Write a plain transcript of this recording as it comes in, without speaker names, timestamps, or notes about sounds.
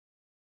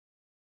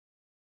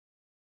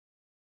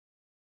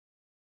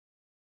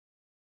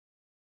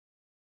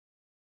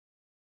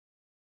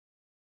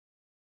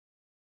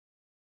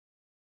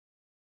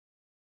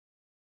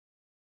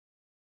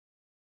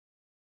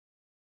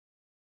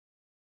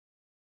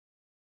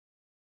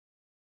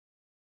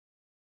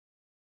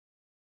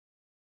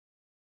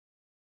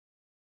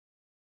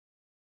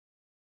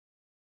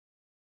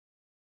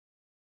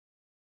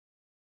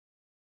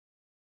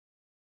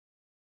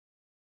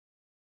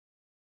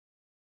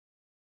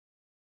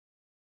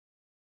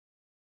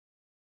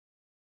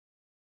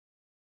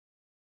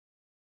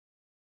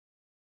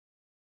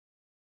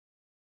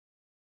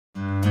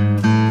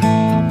What's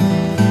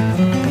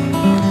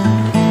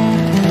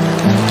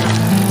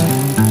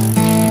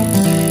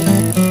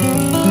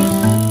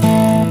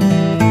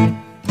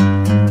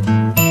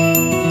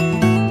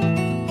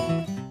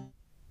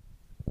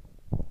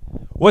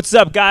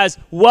up, guys?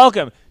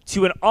 Welcome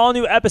to an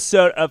all-new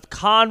episode of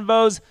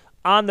Convos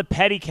on the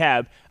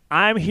Pedicab.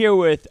 I'm here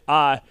with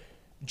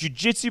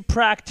jiu-jitsu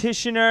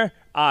practitioner,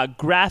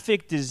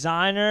 graphic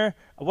designer.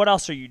 What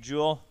else are you,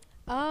 Jewel?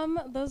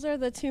 Those are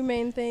the two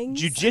main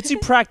things. Jiu-jitsu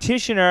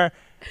practitioner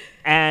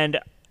and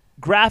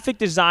graphic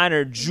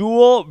designer,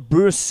 Jewel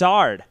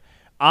Broussard.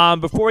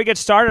 Before we get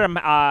started,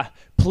 I'm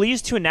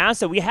pleased to announce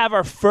that we have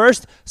our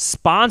first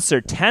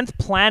sponsor, 10th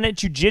Planet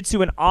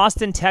Jiu-Jitsu in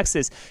Austin,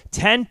 Texas,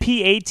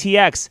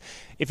 10PATX.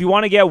 If you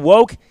want to get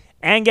woke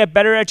and get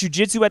better at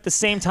jiu-jitsu at the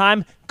same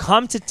time,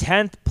 come to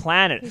 10th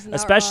Planet.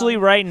 Especially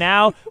right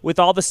now with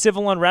all the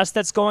civil unrest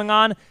that's going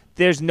on,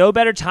 there's no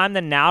better time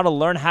than now to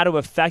learn how to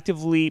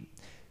effectively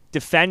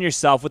defend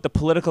yourself with the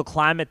political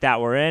climate that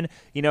we're in.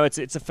 You know, it's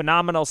a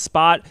phenomenal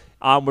spot.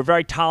 We're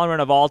very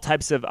tolerant of all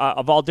types of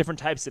all different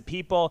types of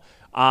people,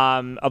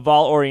 of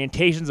all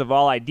orientations, of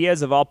all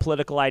ideas, of all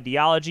political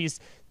ideologies.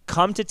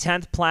 Come to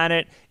 10th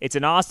Planet. It's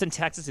in Austin,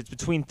 Texas. It's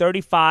between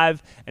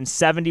 35 and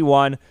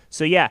 71.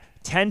 So yeah,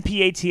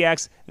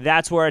 10PATX,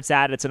 that's where it's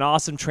at. It's an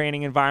awesome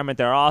training environment.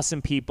 They're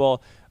awesome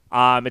people.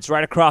 It's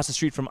right across the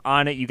street from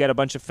Onnit. You get a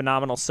bunch of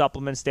phenomenal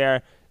supplements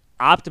there.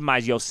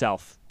 Optimize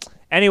yourself.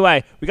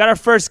 Anyway, we got our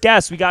first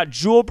guest. We got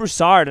Jewel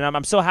Broussard, and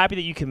I'm so happy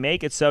that you can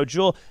make it. So,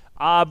 Jewel,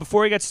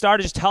 before we get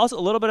started, just tell us a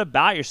little bit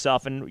about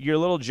yourself and your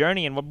little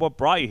journey and what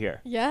brought you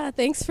here. Yeah,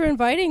 thanks for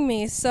inviting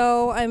me.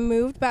 So I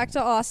moved back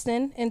to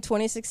Austin in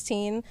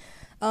 2016.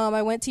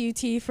 I went to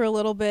UT for a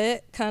little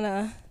bit, kind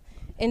of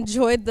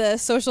enjoyed the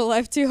social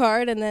life too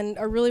hard, and then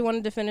I really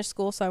wanted to finish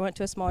school, so I went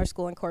to a smaller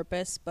school in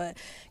Corpus, but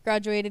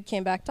graduated,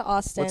 came back to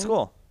Austin. What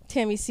school?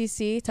 TAMI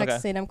CC,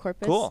 Texas A&M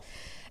Corpus. Cool.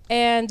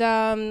 And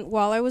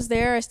while I was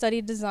there, I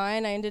studied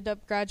design. I ended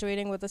up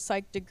graduating with a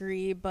psych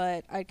degree,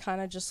 but I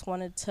kind of just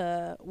wanted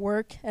to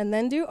work and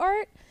then do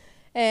art.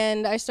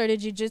 And I started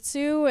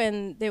jiu-jitsu,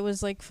 and it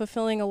was like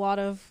fulfilling a lot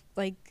of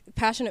like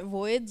passionate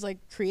voids, like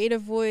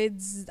creative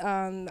voids.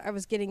 I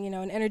was getting,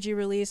 an energy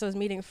release. I was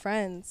meeting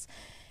friends.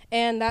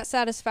 And that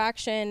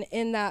satisfaction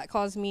in that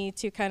caused me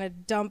to kind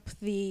of dump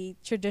the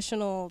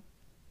traditional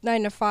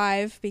 9 to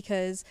 5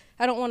 because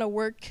I don't want to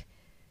work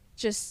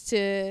just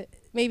to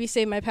maybe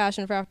save my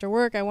passion for after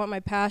work. I want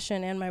my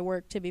passion and my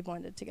work to be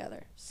blended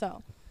together.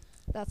 So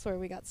that's where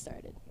we got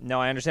started.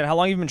 No, I understand. How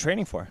long have you been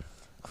training for?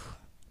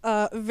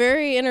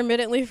 Very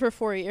intermittently for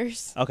 4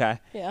 years. Okay.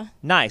 Yeah.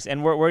 Nice.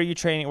 And where are you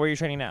training? Where are you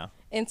training now?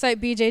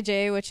 Insight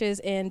BJJ, which is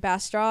in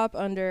Bastrop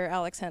under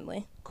Alex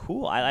Henley.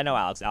 Cool. I know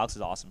Alex. Alex is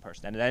an awesome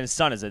person, and his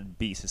son is a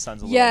beast. His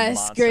son's a little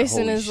monster.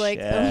 Grayson Holy is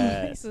like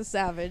he's a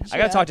savage. I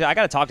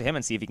gotta talk to him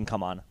and see if he can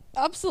come on.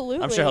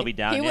 Absolutely. I'm sure he'll be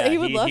down. He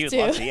would love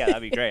to. Yeah,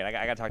 that'd be great. I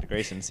gotta talk to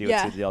Grayson and see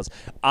what the deal is.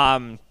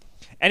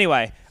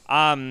 Anyway,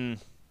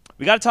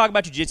 we gotta talk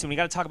about jiu-jitsu, and we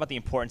gotta talk about the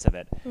importance of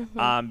it,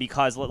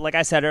 because like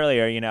I said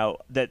earlier,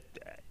 that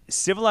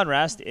civil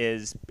unrest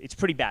it's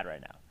pretty bad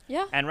right now.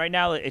 Yeah. And right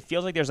now it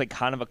feels like there's like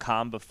kind of a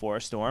calm before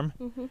a storm.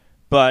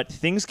 But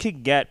things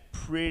could get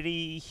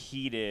pretty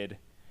heated,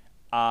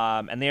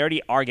 and they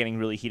already are getting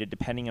really heated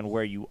depending on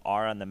where you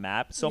are on the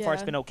map. So far,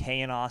 it's been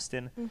okay in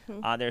Austin.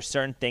 There's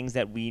certain things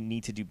that we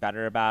need to do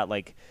better about,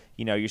 like,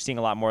 you're seeing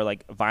a lot more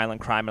like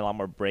violent crime and a lot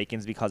more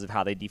break-ins because of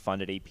how they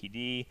defunded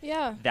APD.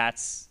 Yeah.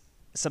 That's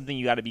something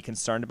you got to be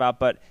concerned about.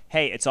 But,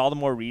 hey, it's all the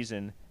more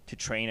reason to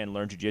train and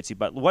learn jiu-jitsu.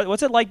 But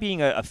what's it like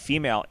being a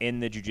female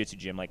in the jiu-jitsu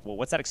gym? Like,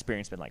 what's that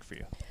experience been like for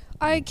you?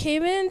 I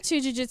came into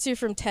jiu-jitsu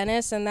from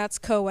tennis, and that's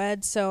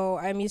co-ed, so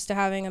I'm used to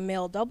having a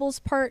male doubles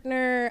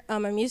partner.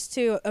 I'm used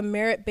to a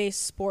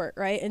merit-based sport,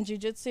 right? And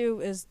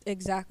jiu-jitsu is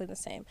exactly the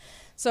same.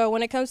 So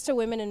when it comes to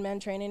women and men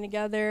training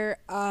together,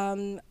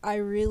 I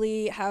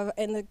really have,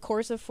 in the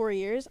course of 4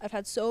 years, I've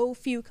had so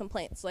few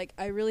complaints. Like,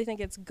 I really think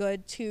it's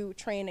good to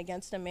train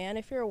against a man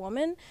if you're a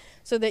woman,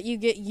 so that you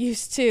get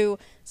used to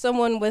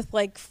someone with,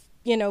 like,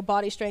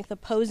 body strength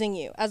opposing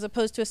you, as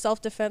opposed to a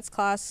self-defense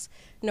class,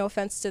 no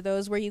offense to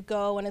those, where you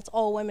go and it's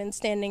all women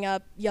standing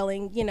up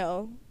yelling,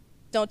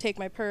 don't take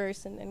my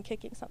purse and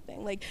kicking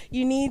something. Like,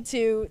 you need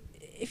to,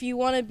 if you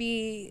want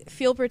to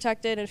feel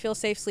protected and feel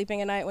safe sleeping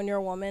at night when you're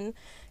a woman,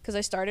 because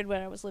I started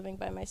when I was living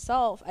by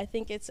myself, I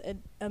think it's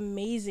an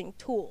amazing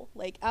tool,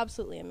 like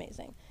absolutely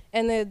amazing.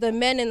 And the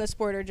men in the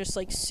sport are just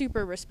like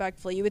super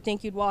respectful. You would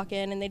think you'd walk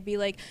in and they'd be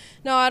like,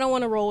 no, I don't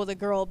want to roll with a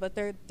girl, but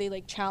they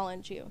like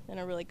challenge you in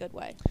a really good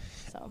way.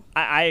 So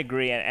I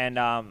agree. And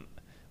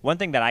one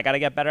thing that I got to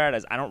get better at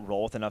is I don't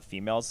roll with enough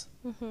females.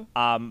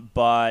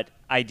 But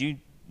I do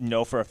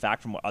know for a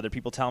fact from what other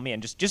people tell me,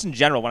 and just in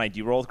general, when I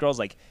do roll with girls,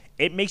 like,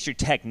 it makes your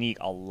technique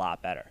a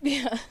lot better.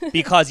 Yeah.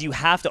 Because you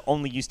have to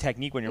only use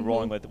technique when you're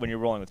rolling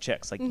with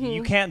chicks. Like,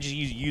 you can't just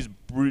use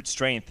brute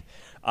strength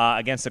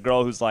against a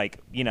girl who's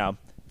like,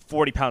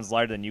 40 pounds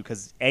lighter than you,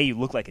 because A, you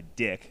look like a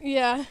dick.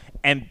 Yeah.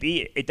 And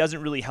B, it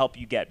doesn't really help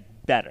you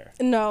get better.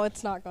 No,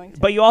 it's not going to.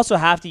 But you also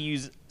have to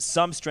use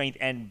some strength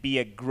and be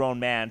a grown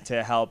man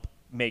to help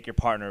make your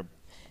partner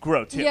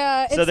grow too.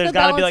 Yeah, so it's there's the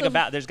got to be balance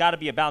like of- there's got to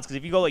be a balance, because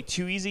if you go like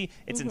too easy,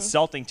 it's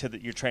insulting to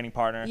your training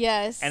partner.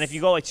 Yes. And if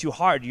you go like too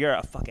hard, you're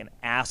a fucking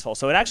asshole.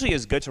 So it actually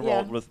is good to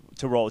roll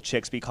with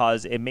chicks,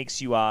 because it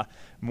makes you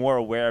more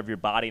aware of your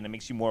body, and it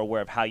makes you more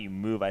aware of how you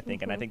move, I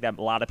think. And I think that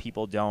a lot of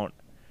people don't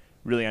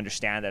really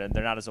understand that, and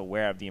they're not as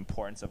aware of the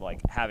importance of like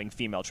having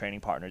female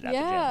training partners at the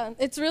gym. Yeah,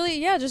 it's really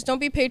just don't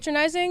be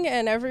patronizing,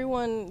 and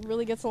everyone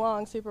really gets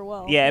along super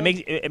well. Yeah,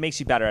 Like, it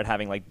makes you better at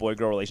having like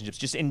boy-girl relationships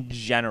just in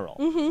general.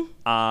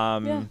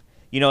 Yeah.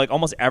 You know, like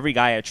almost every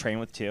guy I train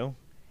with too,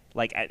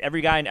 like every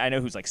guy I know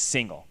who's like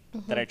single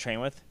that I train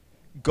with,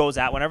 goes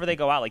out, whenever they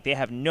go out, like they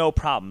have no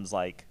problems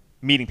like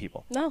meeting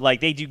people. No. Like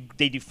they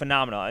do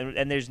phenomenal,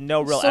 and there's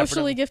no real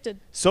socially effort. gifted.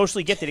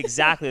 Socially gifted,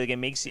 exactly. Like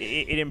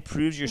it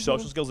improves your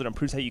social skills. It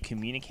improves how you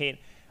communicate.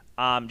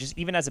 Just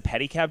even as a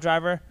pedicab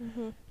driver,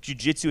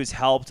 jiu-jitsu has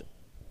helped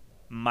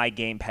my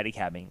game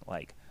pedicabbing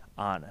like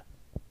on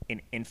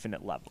an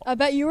infinite level. I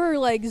bet you were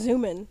like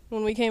zooming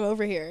when we came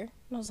over here, and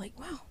I was like,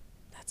 wow,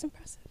 that's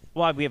impressive.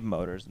 Well, we have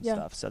motors and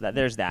stuff, so that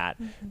there's that.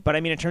 But I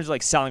mean, in terms of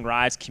like selling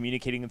rides,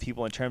 communicating with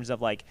people, in terms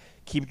of like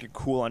keeping your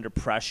cool under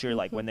pressure,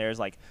 like when there's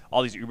like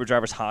all these Uber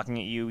drivers honking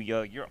at you,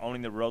 you're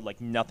owning the road like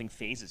nothing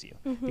phases you,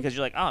 because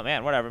you're like, oh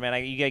man, whatever,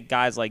 man. You get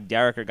guys like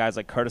Derek or guys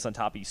like Curtis on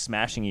top of you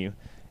smashing you.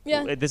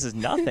 Yeah. This is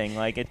nothing.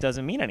 Like it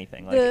doesn't mean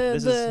anything. Like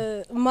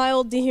The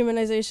mild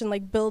dehumanization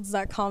like builds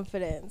that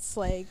confidence.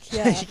 Like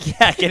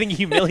yeah, getting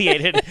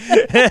humiliated,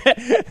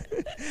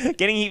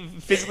 getting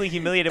physically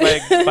humiliated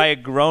by a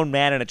grown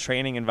man in a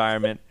training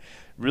environment,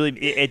 really,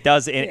 it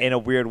does in a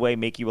weird way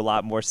make you a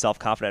lot more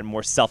self-confident and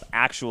more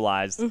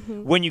self-actualized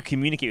when you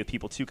communicate with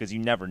people too, because you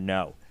never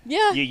know.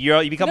 Yeah.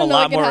 You become a don't know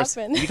lot what can more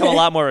happen. you become a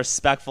lot more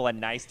respectful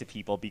and nice to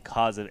people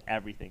because of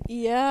everything.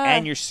 Yeah.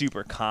 And you're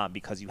super calm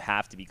because you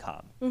have to be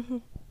calm.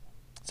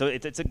 So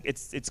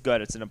it's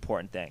good. It's an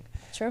important thing.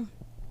 True.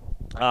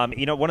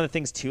 You know, one of the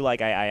things too,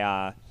 like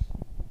I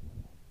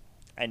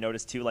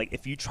noticed too, like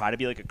if you try to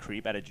be like a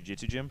creep at a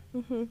jiu-jitsu gym,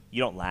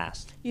 you don't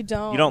last. You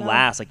don't. You don't no.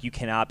 last. Like you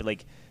cannot be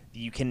like,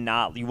 you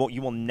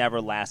will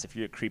never last if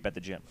you're a creep at the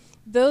gym.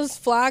 Those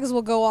flags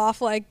will go off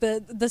like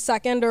the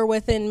second or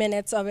within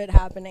minutes of it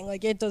happening.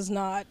 Like it does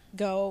not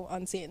go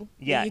unseen.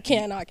 Yeah, You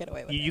cannot get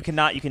away with it. You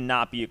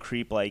cannot be a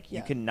creep. Like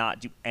you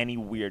cannot do any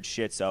weird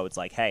shit. So it's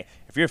like, hey,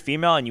 if you're a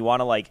female and you want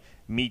to like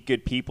meet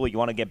good people, you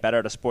want to get better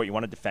at a sport, you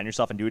want to defend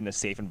yourself and do it in a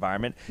safe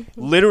environment,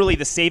 literally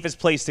the safest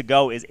place to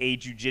go is a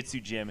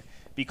jiu-jitsu gym,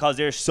 because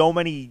there's so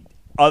many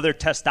other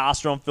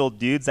testosterone-filled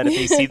dudes that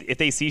if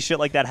they see shit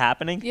like that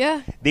happening,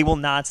 they will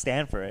not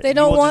stand for it. They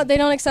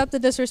don't accept the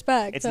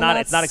disrespect. It's not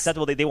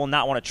acceptable. They will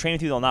not want to train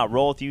with you. They'll not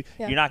roll with you.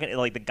 Yeah. You're not gonna,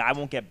 like, the guy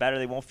won't get better.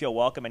 They won't feel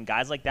welcome. And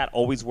guys like that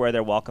always wear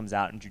their welcomes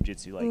out in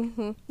jiu-jitsu. Like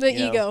the you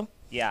know? ego.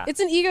 Yeah, It's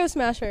an ego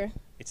smasher.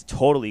 it's a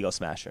total ego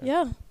smasher.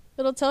 Yeah.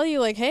 It'll tell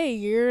you like, hey,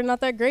 you're not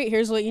that great.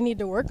 Here's what you need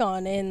to work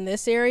on in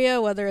this area,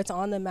 whether it's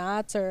on the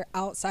mats or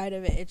outside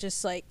of it. It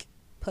just like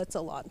puts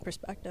a lot in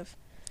perspective.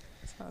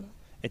 So.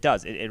 It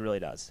does. It really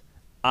does.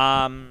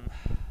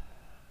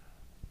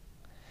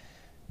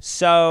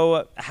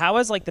 So how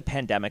has like the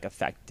pandemic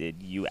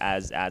affected you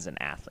as an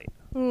athlete?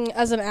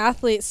 As an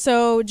athlete,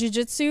 so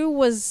jiu-jitsu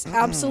was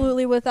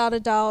absolutely without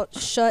a doubt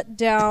shut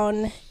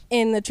down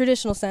in the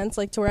traditional sense,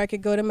 like to where I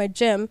could go to my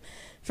gym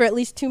for at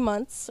least 2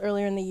 months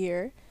earlier in the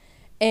year.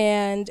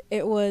 And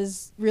it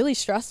was really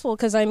stressful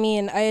because, I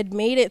mean, I had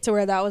made it to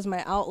where that was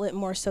my outlet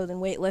more so than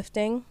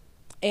weightlifting.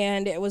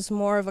 And it was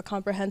more of a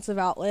comprehensive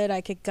outlet.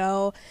 I could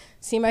go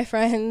see my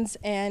friends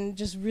and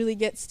just really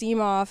get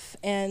steam off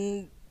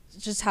and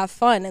just have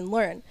fun and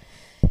learn.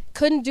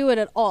 Couldn't do it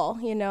at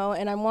all, you know,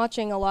 and I'm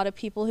watching a lot of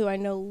people who I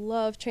know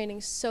love training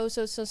so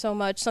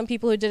much. Some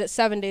people who did it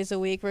 7 days a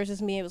week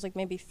versus me, it was like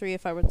maybe 3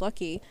 if I was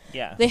lucky.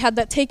 Yeah. They had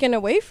that taken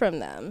away from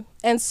them.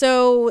 And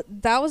so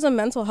that was a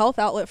mental health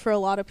outlet for a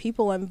lot of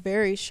people, I'm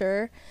very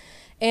sure.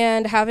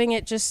 And having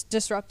it just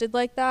disrupted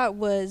like that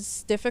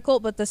was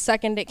difficult, but the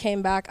second it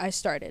came back, I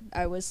started.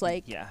 I was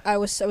like, I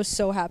was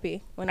so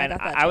happy when I got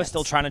that I was chance.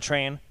 still trying to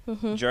train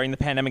during the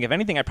pandemic. If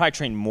anything, I probably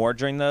trained more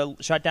during the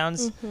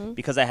shutdowns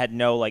because I had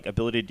no like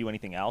ability to do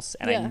anything else,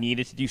 and I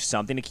needed to do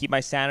something to keep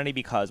my sanity,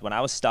 because when I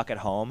was stuck at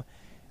home,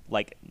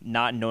 like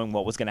not knowing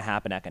what was going to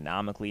happen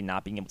economically,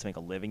 not being able to make a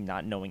living,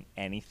 not knowing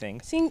anything,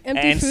 seeing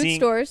empty food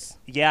stores.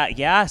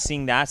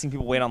 Seeing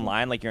people wait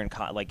online like you're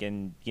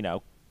in you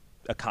know,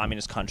 a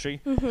communist country.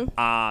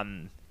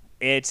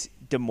 It's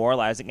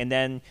demoralizing. And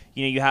then,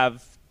 you know, you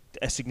have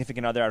a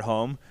significant other at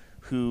home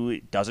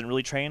who doesn't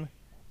really train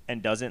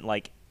and doesn't,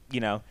 like, you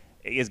know,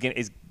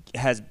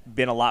 has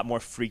been a lot more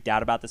freaked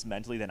out about this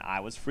mentally than I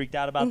was freaked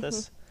out about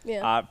this.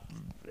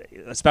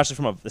 Especially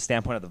from the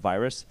standpoint of the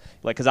virus.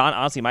 Like, because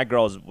honestly, my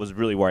girl was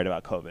really worried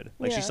about COVID.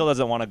 Like, she still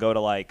doesn't want to go to,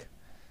 like,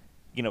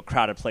 you know,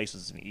 crowded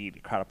places and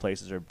eat crowded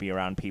places or be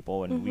around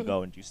people, and we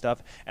go and do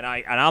stuff. And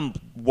I'm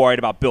worried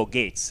about Bill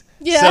Gates.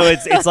 Yeah. So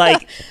it's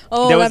like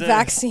that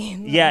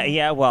vaccine.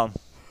 Yeah. Well,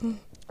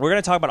 we're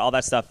gonna talk about all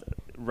that stuff,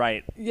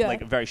 right? Yeah.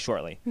 Like very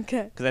shortly.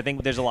 Okay. Because I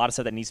think there's a lot of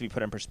stuff that needs to be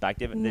put in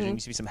perspective, and there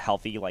needs to be some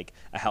healthy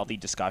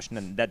discussion,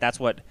 and that's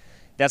what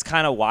that's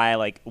kind of why I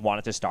like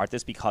wanted to start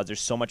this, because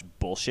there's so much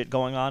bullshit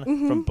going on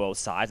from both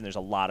sides, and there's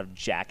a lot of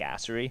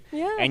jackassery.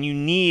 Yeah. And you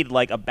need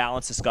like a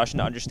balanced discussion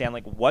to understand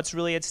like what's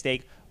really at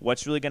stake,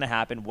 what's really going to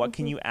happen, what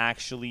can you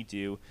actually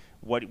do,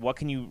 what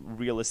can you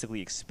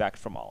realistically expect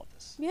from all of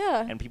this.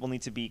 Yeah. And people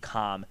need to be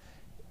calm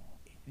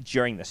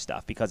during this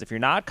stuff, because if you're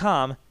not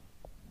calm,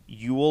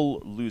 you will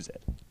lose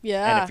it.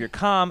 Yeah. And if you're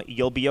calm,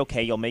 you'll be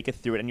okay. You'll make it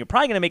through it, and you're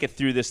probably going to make it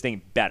through this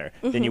thing better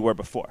than you were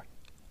before.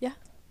 Yeah.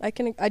 I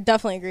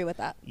definitely agree with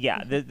that.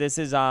 Yeah, this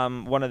is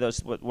one of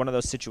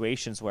those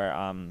situations where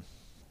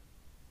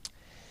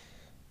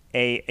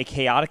a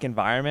chaotic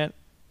environment,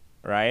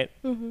 right,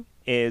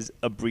 is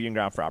a breeding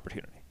ground for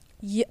opportunity.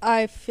 Yeah,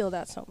 I feel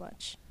that so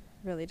much.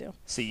 Really do.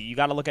 So you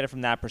got to look at it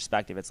from that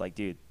perspective. It's like,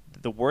 dude,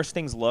 the worse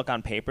things look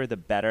on paper, the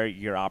better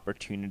your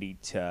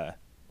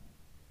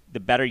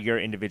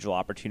individual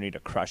opportunity to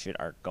crush it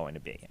are going to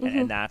be.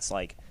 And that's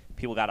like,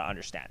 people got to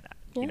understand that.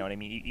 Yeah. You know what I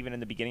mean? Even in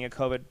the beginning of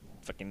COVID,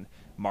 fucking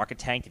market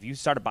tanked. If you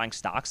started buying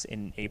stocks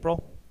in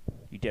April,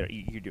 you're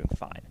doing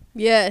fine.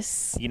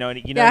 Yes. You know.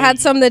 Yeah, I had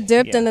some that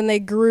dipped yeah. and then they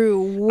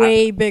grew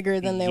way bigger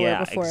than they were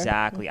before. Yeah,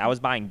 exactly. I was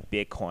buying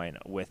Bitcoin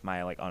with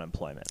my like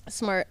unemployment.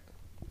 Smart.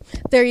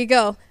 There you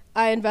go.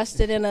 I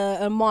invested in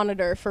a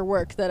monitor for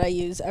work that I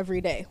use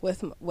every day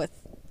with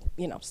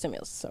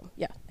stimulus. So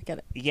yeah, I get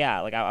it.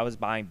 Yeah, like I was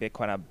buying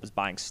Bitcoin. I was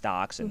buying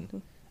stocks,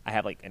 and I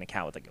have like an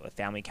account with like a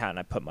family account, and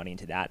I put money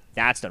into that.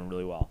 That's done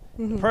really well.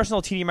 The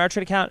personal TD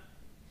Ameritrade account,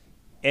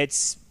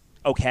 it's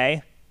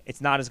okay.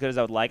 It's not as good as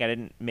I would like. I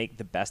didn't make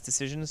the best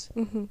decisions,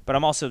 but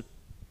I'm also,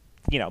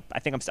 I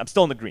think I'm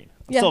still in the green.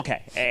 I'm still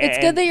okay. It's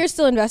good that you're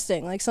still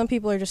investing. Like, some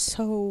people are just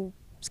so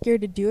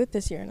scared to do it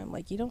this year, and I'm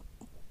like, you don't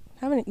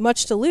have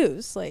much to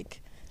lose.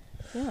 Like,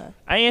 yeah.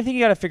 I think you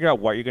got to figure out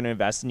what you're going to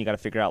invest in. You got to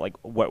figure out like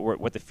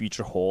what the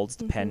future holds,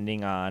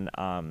 depending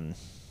on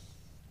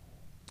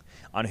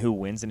who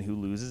wins and who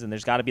loses. And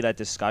there's got to be that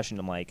discussion.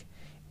 I'm like,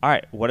 all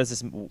right,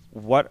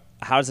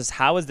 how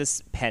is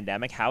this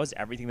pandemic? How is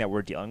everything that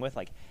we're dealing with?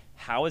 Like,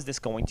 how is this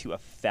going to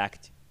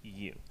affect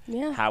you?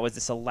 Yeah. How is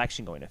this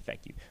election going to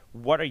affect you?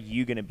 What are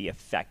you going to be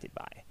affected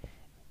by?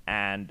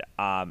 And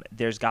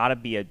there's got to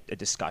be a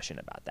discussion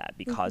about that,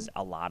 because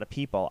a lot of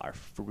people are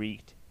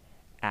freaked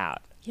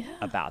out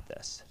about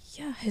this.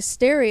 Yeah,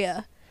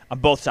 hysteria. On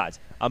both sides.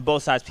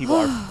 People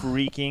are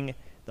freaking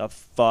the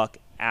fuck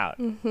out.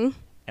 And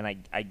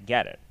I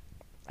get it.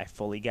 I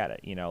fully get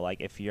it.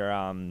 Like if you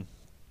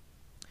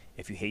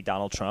hate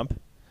Donald Trump,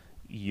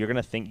 you're going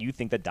to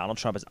think that Donald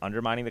Trump is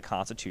undermining the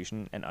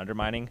Constitution and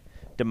undermining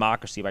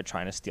democracy by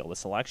trying to steal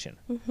this election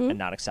and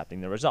not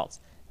accepting the results.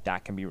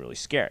 That can be really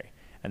scary.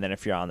 And then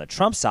if you're on the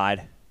Trump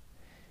side,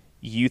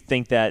 you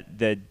think that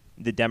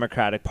the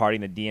Democratic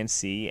Party and the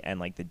DNC and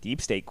like the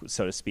deep state,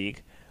 so to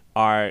speak,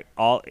 are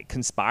all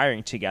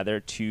conspiring together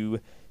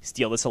to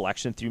steal this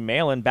election through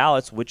mail-in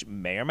ballots, which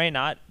may or may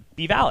not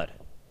be valid.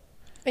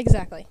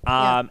 Exactly.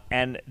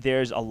 And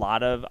there's a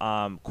lot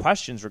of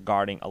questions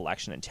regarding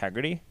election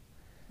integrity.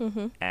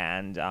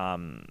 And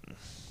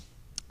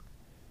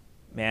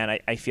man,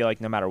 I feel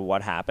like no matter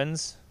what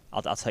happens,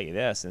 I'll tell you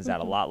this, is that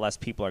a lot less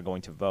people are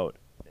going to vote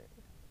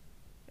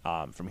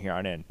from here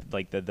on in.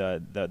 Like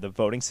the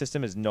voting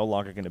system is no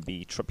longer going to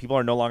be people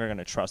are no longer going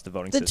to trust the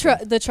voting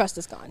system. The trust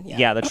is gone.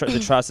 Yeah, the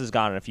trust is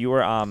gone. And if you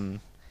were and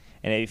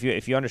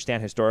if you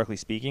understand, historically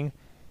speaking,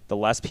 the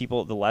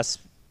less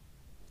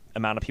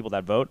amount of people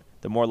that vote,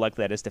 the more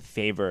likely that is to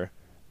favor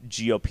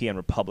GOP and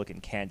Republican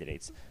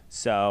candidates.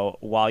 So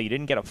while you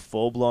didn't get a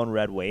full-blown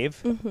red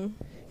wave,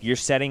 you're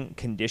setting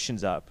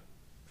conditions up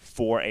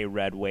for a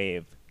red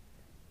wave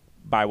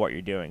by what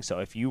you're doing. So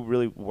if you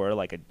really were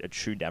like a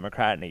true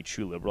Democrat and a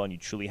true liberal, and you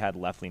truly had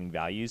left-leaning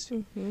values,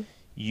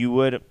 you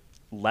would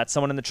let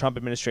someone in the Trump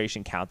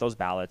administration count those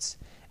ballots,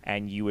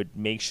 and you would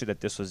make sure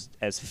that this was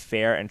as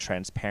fair and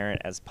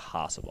transparent as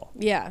possible.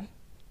 Yeah.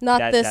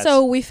 Not this,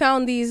 so we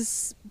found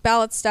these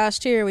ballots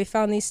stashed here, we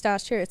found these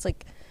stashed here. It's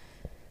like,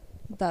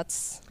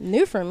 that's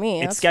new for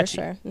me. It's sketchy.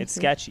 For sure. It's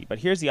sketchy. But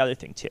here's the other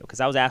thing, too, because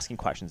I was asking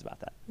questions about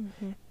that.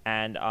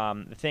 And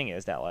the thing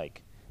is that,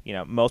 like,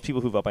 most people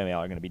who vote by mail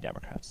are going to be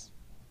Democrats.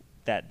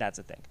 That's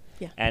a thing.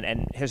 Yeah.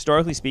 And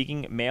historically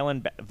speaking,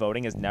 mail-in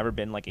voting has never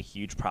been like a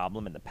huge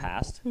problem in the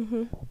past.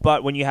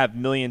 But when you have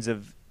millions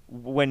of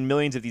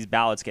these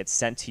ballots get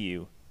sent to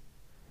you,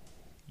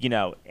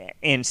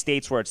 in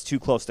states where it's too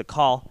close to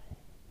call,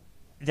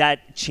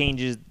 that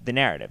changes the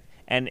narrative.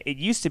 And it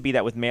used to be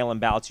that with mail-in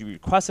ballots, you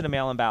requested a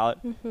mail-in ballot,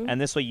 and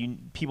this way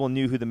people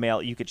knew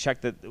you could check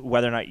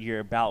whether or not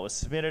your ballot was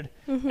submitted,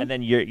 and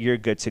then you're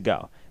good to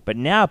go. But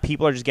now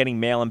people are just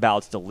getting mail-in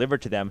ballots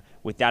delivered to them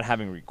without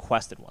having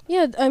requested one.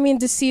 Yeah, I mean,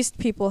 deceased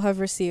people have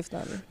received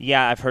them.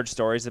 Yeah, I've heard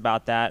stories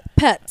about that.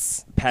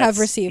 Pets have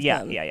received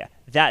them. Yeah.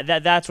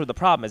 That's where the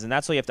problem is, and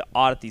that's why you have to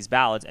audit these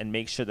ballots and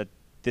make sure that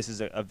this is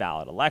a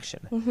valid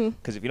election.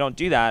 Because if you don't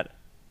do that,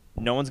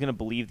 no one's going to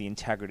believe the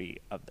integrity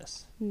of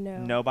this. No.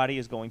 Nobody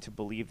is going to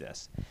believe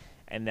this.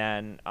 And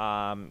then,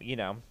 Joe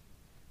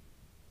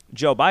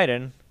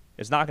Biden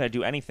is not going to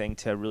do anything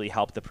to really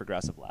help the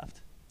progressive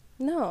left.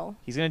 No.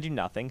 He's going to do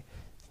nothing.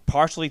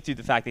 partially through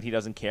the fact that he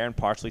doesn't care, and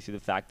partially through the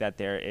fact that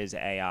there is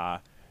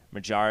a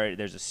majority.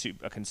 There's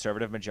a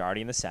conservative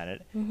majority in the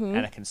Senate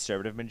and a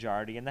conservative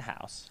majority in the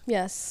House.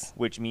 Yes.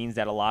 Which means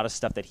that a lot of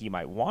stuff that he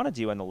might want to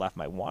do and the left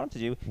might want him to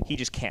do, he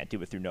just can't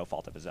do it through no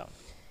fault of his own.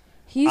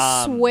 He's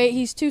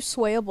he's too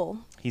swayable.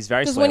 He's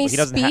very swayable. Because when he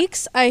doesn't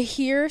speaks, I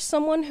hear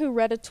someone who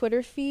read a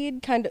Twitter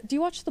feed kind of. Do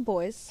you watch The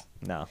Boys?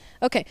 No.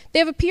 Okay, they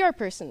have a PR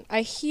person.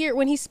 I hear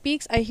when he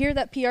speaks, I hear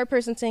that PR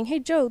person saying, "Hey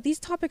Joe, these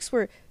topics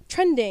were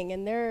trending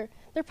and they're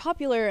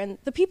popular and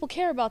the people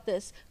care about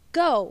this.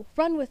 Go,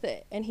 run with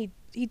it." And he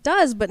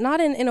does, but not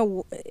in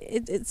a.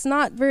 It's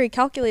not very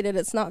calculated.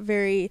 It's not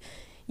very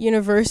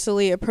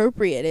universally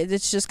appropriated.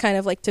 It's just kind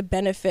of like to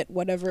benefit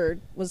whatever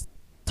was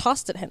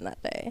tossed at him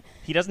that day.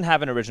 He doesn't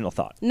have an original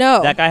thought.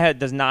 No. That guy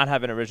does not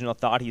have an original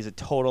thought. He's a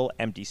total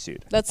empty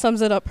suit. That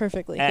sums it up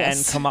perfectly. And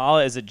yes.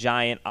 Kamala is a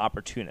giant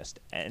opportunist.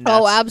 And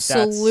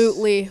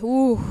absolutely.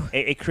 Ooh.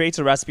 It creates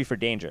a recipe for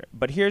danger.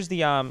 But here's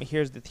the other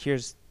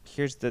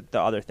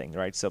thing,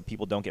 right? So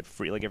people don't get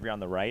free. Like if you're on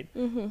the right,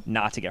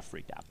 not to get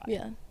freaked out by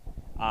it.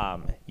 Yeah.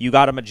 You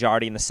got a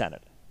majority in the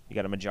Senate. You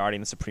got a majority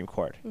in the Supreme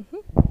Court.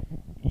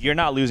 You're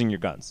not losing your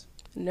guns.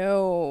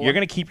 No. You're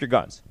gonna keep your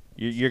guns.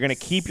 You're gonna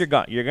keep your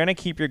gun. You're gonna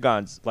keep your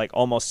guns, like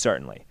almost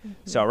certainly.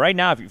 So right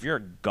now, if you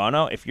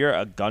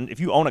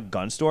own a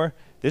gun store,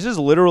 this is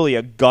literally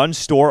a gun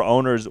store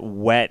owner's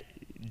wet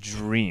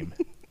dream.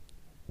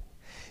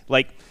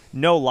 Like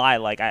no lie,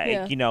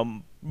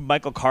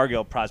 Michael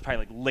Cargill is probably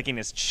like licking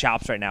his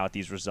chops right now at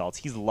these results.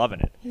 He's loving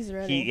it. He's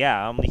ready.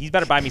 He's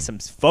better buy me some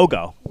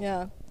Fogo.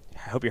 Yeah.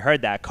 I hope you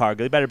heard that,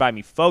 Cargill. You better buy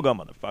me Fogo,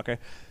 motherfucker.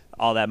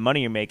 All that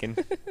money you're making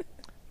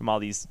from all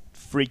these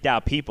freaked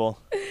out people.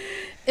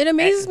 It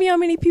amazes me how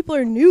many people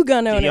are new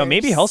gun owners.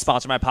 Maybe he'll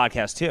sponsor my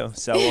podcast too.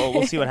 So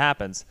we'll see what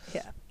happens.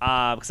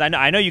 Yeah. Because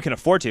I know you can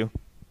afford to.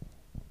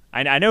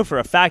 I know for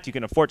a fact you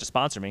can afford to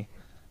sponsor me.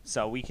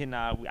 So we can.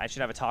 I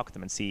should have a talk with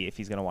him and see if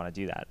he's going to want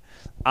to do that.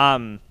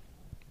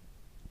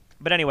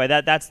 But anyway,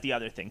 that's the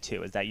other thing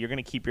too, is that you're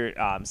going to keep your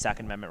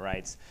Second Amendment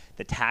rights.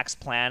 The tax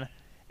plan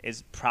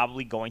is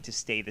probably going to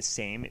stay the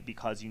same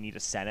because you need a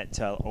Senate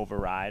to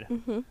override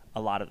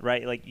a lot of,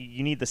 right? Like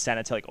you need the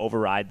Senate to like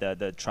override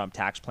the Trump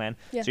tax plan.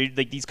 Yeah. So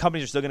like these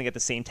companies are still going to get the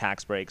same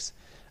tax breaks,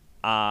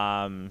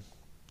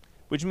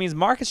 which means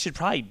markets should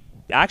probably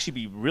actually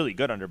be really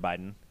good under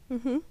Biden.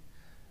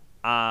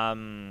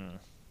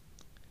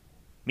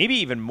 Maybe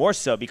even more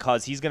so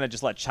because he's going to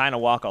just let China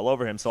walk all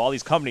over him. So all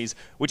these companies,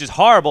 which is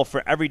horrible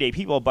for everyday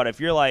people, but if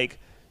you're like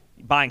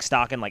buying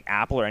stock in like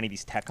Apple or any of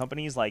these tech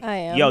companies, like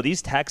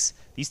these tech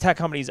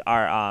companies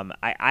are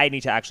I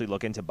need to actually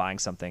look into buying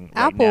something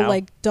Apple right now.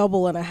 like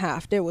double and a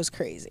half. It was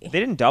crazy.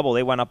 They didn't double,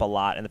 they went up a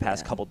lot in the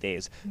past couple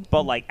days.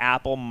 But like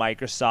Apple,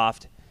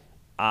 Microsoft,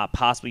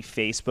 possibly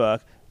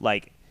Facebook,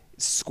 like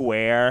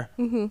Square,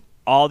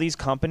 all these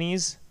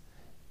companies,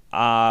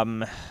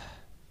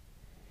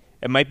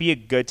 it might be a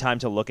good time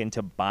to look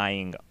into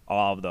buying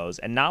all of those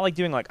and not like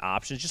doing like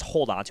options. Just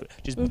hold on to it.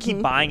 Just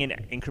keep buying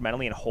it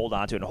incrementally and hold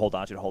on to it and hold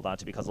on to it and hold on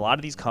to it, because a lot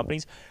of these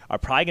companies are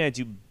probably going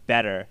to do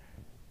better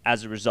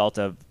as a result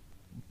of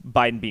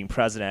Biden being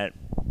president.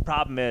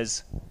 Problem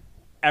is,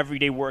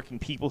 everyday working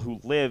people who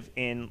live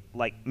in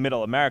like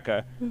middle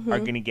America are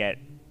going to get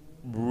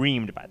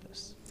reamed by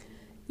this.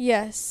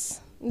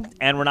 Yes.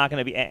 And we're not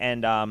going to be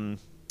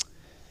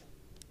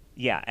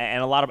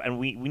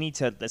we need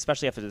to,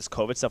 especially after this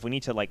COVID stuff, we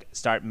need to like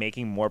start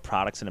making more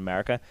products in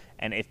America.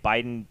 And if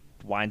Biden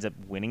winds up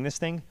winning this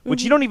thing,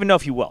 which you don't even know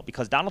if he will,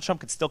 because Donald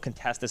Trump could still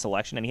contest this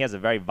election and he has a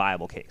very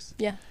viable case.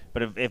 Yeah.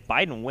 But if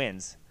Biden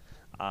wins,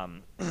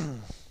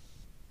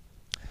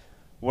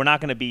 we're not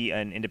going to be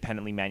an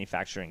independently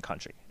manufacturing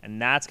country,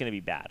 and that's going to be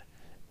bad.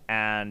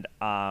 And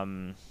I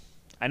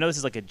know this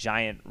is like a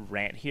giant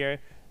rant here,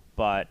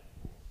 but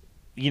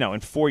in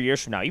 4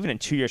 years from now, even in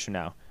 2 years from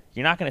now,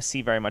 you're not going to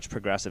see very much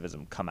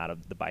progressivism come out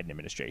of the Biden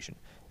administration,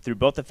 through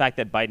both the fact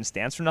that Biden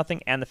stands for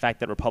nothing and the fact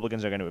that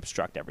Republicans are going to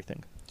obstruct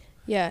everything.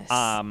 Yes.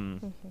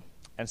 And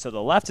so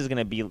the left is going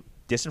to be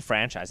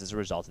disenfranchised as a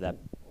result of that,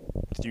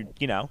 through,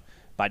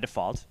 by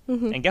default.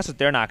 And guess what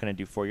they're not going to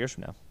do 4 years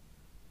from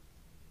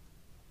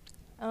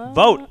now?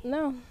 Vote.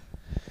 No.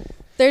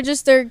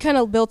 They're kind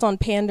of built on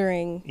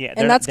pandering. Yeah,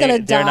 and that's going to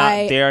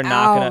die. They're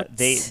not out.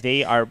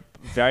 They are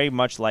very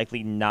much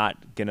likely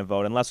not going to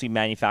vote unless we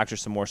manufacture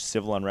some more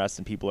civil unrest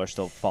and people are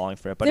still falling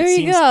for it. But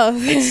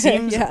it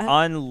seems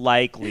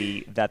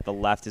unlikely that the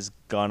left is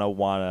going to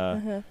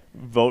want to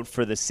vote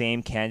for the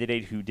same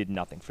candidate who did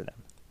nothing for them.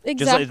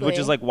 Exactly. Which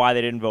is like why they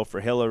didn't vote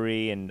for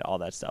Hillary and all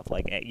that stuff.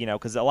 Like,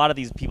 because a lot of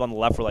these people on the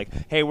left were like,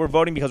 hey, we're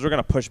voting because we're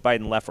going to push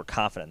Biden left. We're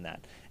confident in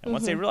that. And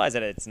once they realize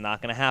that it's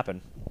not going to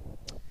happen,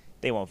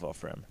 they won't vote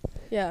for him.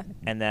 Yeah.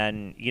 And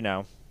then,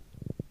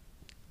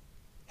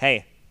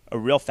 hey, a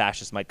real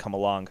fascist might come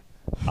along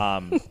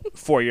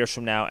 4 years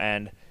from now,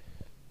 and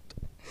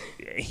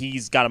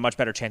he's got a much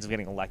better chance of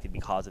getting elected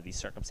because of these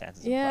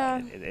circumstances.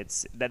 Yeah.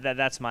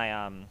 That's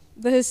my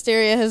The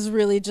hysteria has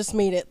really just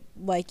made it,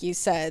 like you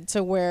said,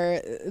 to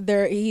where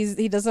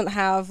he doesn't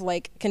have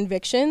like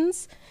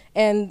convictions,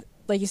 and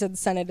like you said, the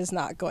Senate is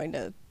not going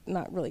to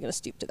not really going to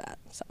stoop to that.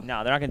 So.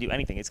 No, they're not going to do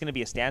anything. It's going to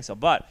be a standstill.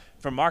 But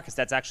for markets,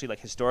 that's actually, like,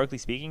 historically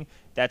speaking,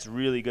 that's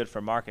really good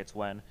for markets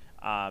when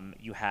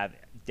you have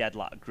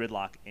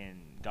gridlock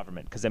in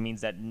government, because that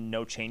means that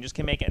no changes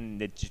can make it,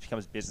 and it just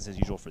becomes business as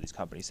usual for these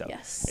companies. So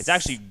Yes. it's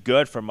actually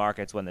good for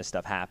markets when this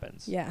stuff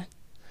happens. Yeah.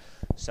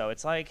 So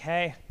it's like,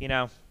 hey, you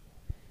know,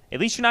 at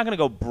least you're not going to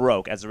go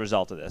broke as a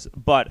result of this.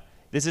 But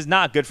this is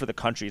not good for the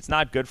country. It's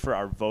not good for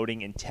our voting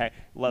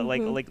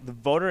like the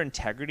voter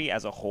integrity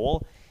as a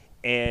whole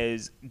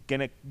is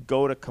gonna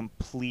go to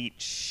complete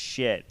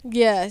shit.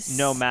 Yes.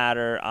 No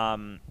matter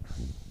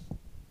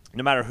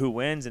who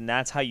wins, and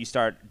that's how you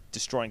start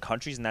destroying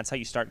countries, and that's how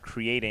you start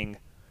creating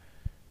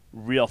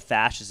real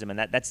fascism, and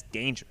that's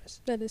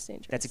dangerous. That is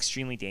dangerous. That's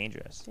extremely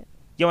dangerous. Yeah.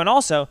 Yo, and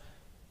also,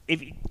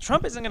 if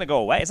Trump isn't gonna go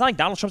away, it's not like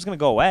Donald Trump's gonna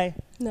go away.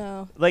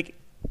 No. Like,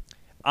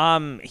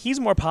 he's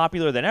more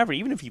popular than ever.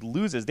 Even if he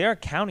loses, there are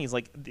counties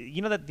like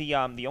you know that the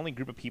only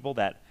group of people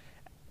that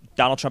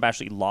Donald Trump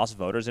actually lost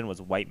voters in was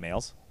white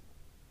males.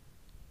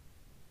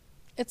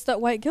 It's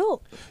that white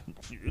guilt.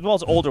 Well,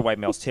 it's older white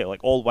males too. Like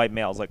old white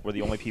males, like were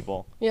the only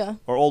people, Yeah.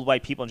 or old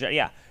white people in general.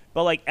 Yeah,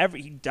 but like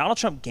Donald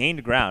Trump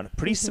gained ground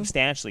pretty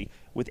substantially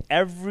with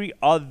every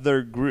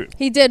other group.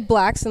 He did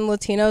blacks and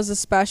Latinos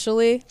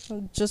especially.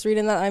 Just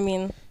reading that, I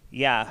mean,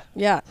 Yeah.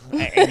 yeah.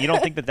 And you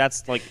don't think that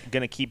that's like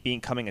gonna keep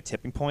becoming a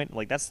tipping point?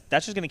 Like that's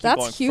just gonna keep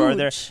That's going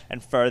further huge.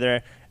 and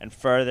further and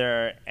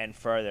further and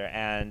further.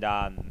 And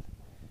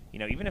you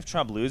know, even if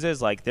Trump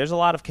loses, like there's a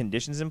lot of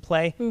conditions in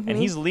play, and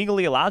he's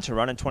legally allowed to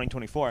run in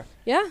 2024.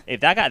 Yeah. If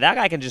that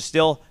guy can just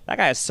still, that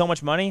guy has so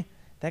much money,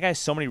 that guy has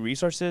so many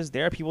resources.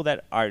 There are people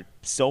that are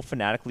so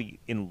fanatically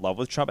in love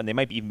with Trump, and they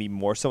might even be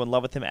more so in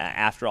love with him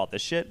after all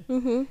this shit,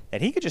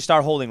 that he could just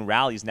start holding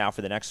rallies now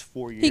for the next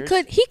 4 years.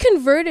 He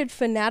converted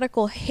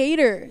fanatical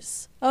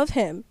haters of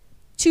him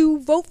to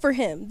vote for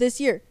him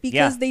this year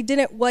because they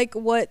didn't like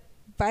what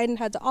Biden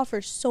had to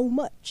offer so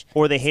much.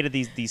 Or they hated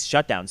these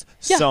shutdowns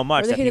Yeah, so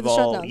much or they that hated the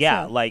people, shutdowns,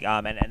 yeah. like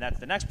and that's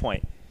the next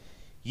point.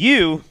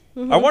 You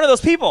are one of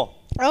those people.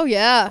 Oh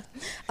yeah.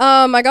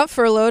 I got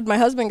furloughed. My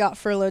husband got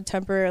furloughed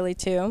temporarily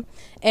too.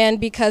 And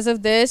because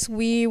of this,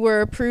 we were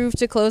approved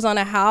to close on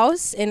a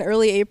house in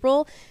early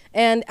April.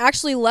 And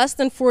actually less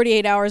than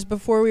 48 hours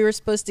before we were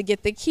supposed to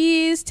get the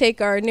keys, take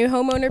our new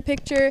homeowner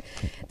picture,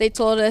 they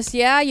told us,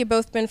 yeah, you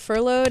both been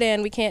furloughed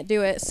and we can't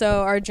do it.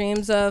 So our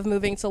dreams of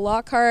moving to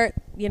Lockhart,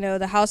 you know,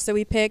 the house that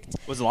we picked,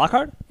 Was it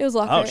Lockhart? it was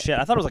Lockhart. Oh shit!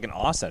 I thought it was like an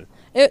Austin.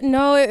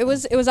 It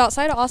was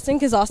outside of Austin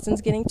because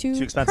Austin's getting too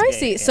expensive.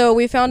 pricey. Yeah. So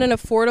we found an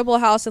affordable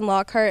house in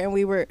Lockhart, and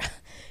we were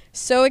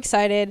so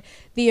excited.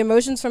 The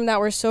emotions from that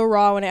were so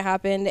raw when it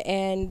happened,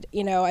 and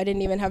you know I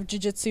didn't even have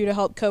jiu-jitsu to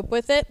help cope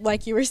with it.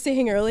 Like you were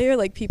saying earlier,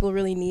 like people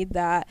really need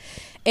that.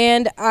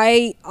 And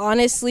I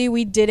honestly,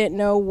 we didn't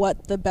know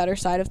what the better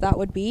side of that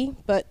would be,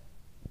 but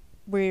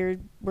we're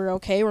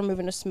okay. We're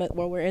moving to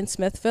we're in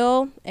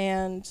Smithville,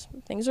 and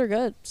things are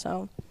good.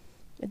 So.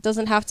 It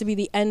doesn't have to be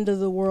the end of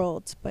the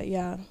world, but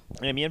yeah.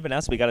 Yeah, me and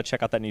Vanessa, we got to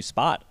check out that new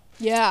spot.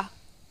 Yeah.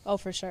 Oh,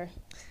 for sure.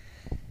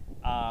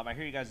 I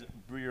hear you guys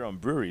brew your own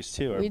breweries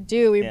too. We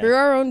do. We brew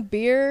our own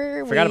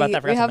beer. Forgot about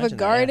that. Forgot we to have a mention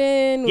that,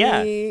 garden.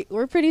 Yeah.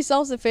 We're pretty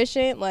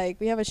self-sufficient. Like,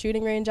 we have a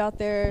shooting range out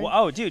there. Well,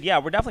 oh, dude, yeah,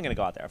 we're definitely gonna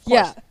go out there. Of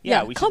course.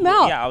 Yeah. We Come should,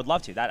 out. Yeah, I would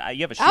love to. That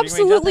you have a shooting range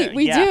out Absolutely, there?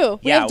 we Yeah. do.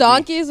 We Yeah, have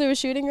donkeys. We have a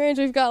shooting range.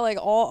 We've got like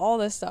all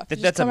this stuff. You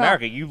just That's come out.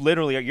 America. You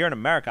literally, you're in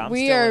America. I'm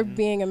We still are in,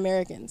 being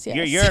Americans.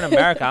 Yes. You're in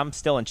America. I'm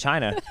still in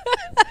China.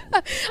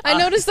 I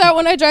noticed that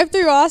when I drive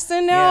through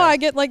Austin now, Yeah. I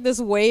get like this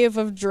wave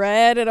of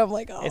dread, and I'm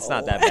like, oh. It's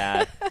not that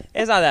bad.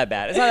 It's not that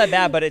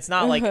bad, but it's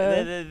not like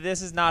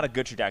this is not a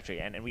good trajectory,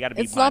 and we got to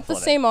be It's not mindful the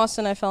of same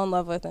Austin I fell in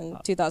love with in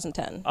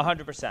 2010.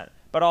 100%.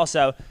 But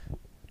also,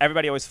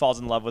 everybody always falls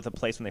in love with a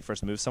place when they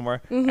first move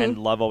somewhere, and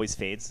love always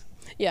fades.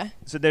 Yeah,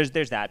 So there's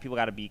that. People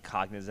got to be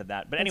cognizant of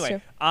that. But That's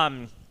anyway,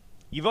 true.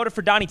 you voted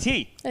for Donnie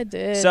T. I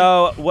did.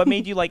 So what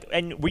made you like?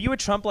 And were you a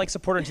Trump like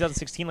supporter in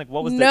 2016? Like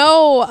what was the?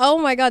 No. Oh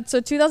my God. So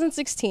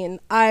 2016,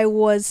 I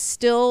was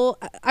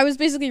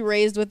basically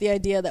raised with the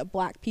idea that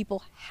black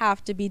people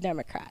have to be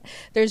Democrat.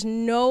 There's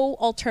no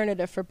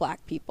alternative for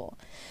black people.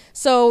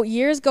 So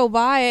years go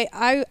by.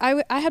 I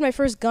had my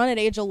first gun at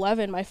age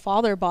 11. My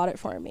father bought it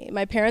for me.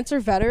 My parents are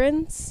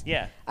veterans.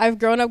 Yeah. I've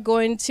grown up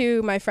going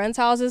to my friends'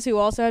 houses who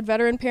also had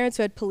veteran parents,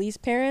 who had police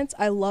parents.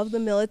 I love the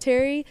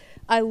military.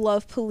 I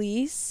love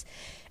police.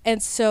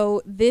 And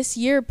so this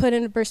year put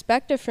into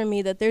perspective for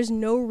me that there's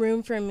no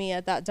room for me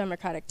at that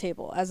Democratic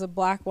table. As a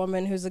black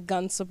woman who's a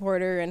gun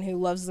supporter and who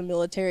loves the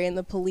military and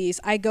the police,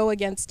 I go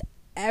against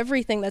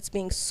everything that's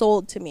being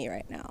sold to me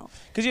right now.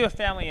 Because you have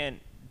family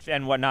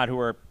and whatnot who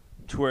are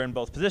in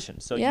both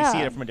positions, so you Yeah. see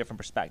it from a different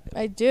perspective.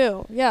 I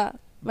do, yeah.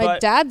 My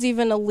But- dad's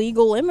even a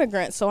legal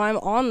immigrant, so I'm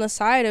on the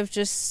side of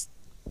just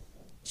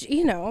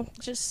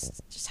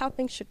how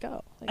things should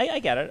go. Like, I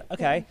get it.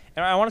 Okay.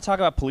 And I want to talk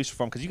about police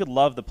reform because you could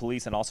love the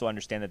police and also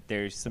understand that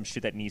there's some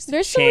shit that needs to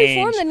there's some change.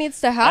 reform that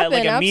needs to happen,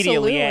 like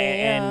immediately,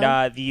 absolutely. and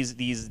Yeah.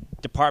 these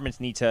departments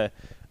need to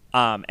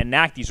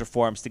enact these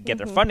reforms to get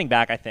their funding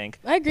back. I think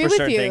I agree for with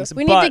certain you. things.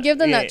 We need to give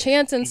them that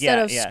chance instead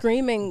of yeah.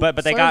 screaming. But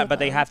they slurs at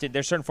they them. have to.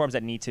 There's certain forms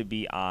that need to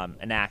be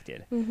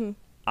enacted.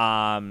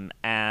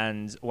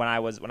 And when I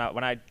was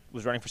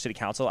running for city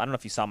council, I don't know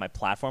if you saw my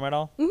platform at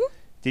all.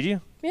 Did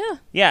you? Yeah.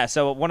 Yeah.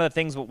 So one of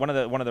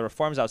the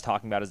reforms I was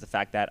talking about is the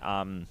fact that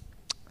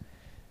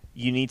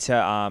you need to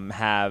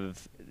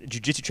have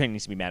jiu-jitsu training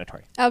needs to be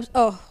mandatory.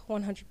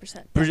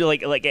 100%.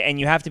 And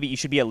you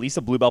should be at least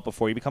a blue belt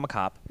before you become a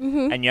cop,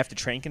 and you have to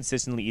train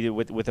consistently either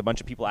with a bunch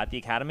of people at the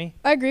academy.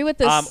 I agree with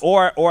this.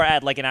 Or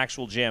at like an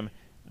actual gym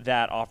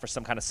that offers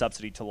some kind of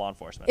subsidy to law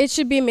enforcement. It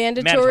should be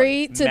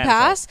mandatory to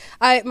pass.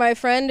 My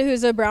friend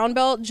who's a brown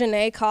belt,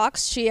 Janae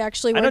Cox, she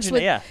actually works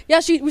with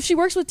she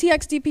works with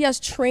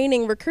TXDPS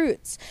training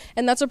recruits,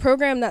 and that's a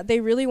program that they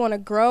really want to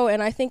grow,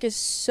 and I think is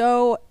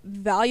so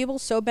valuable,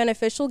 so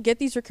beneficial. Get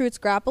these recruits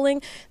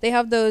grappling. They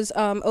have those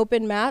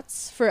open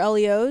mats for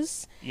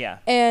LEOs. Yeah.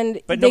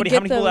 But how many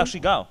people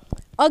actually go?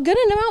 A good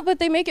amount, but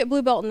they make it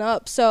blue belt and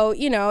up. So,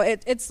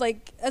 it's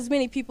like as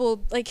many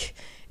people, like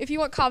if you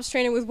want cops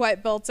training with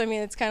white belts, I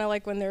mean, it's kind of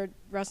like when they're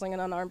wrestling an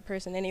unarmed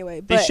person anyway.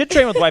 But they should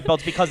train with white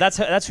belts because that's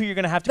who you're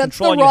going to have to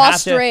control.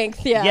 That's the raw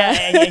strength, yeah.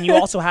 Yeah, and you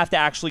also have to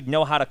actually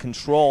know how to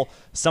control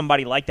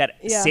somebody like that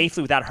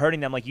safely without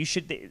hurting them. Like you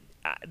should,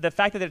 the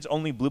fact that it's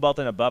only blue belt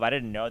and above, I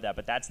didn't know that,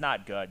 but that's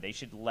not good. They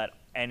should let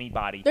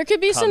anybody. There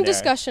could be some there.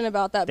 discussion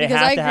about that They because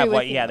have I to agree have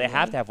with you. Yeah, they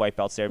have to have white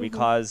belts there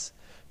because.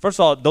 First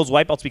of all, those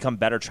white belts become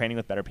better training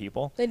with better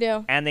people. They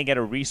do. And they get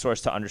a resource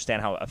to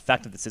understand how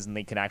effective this is, and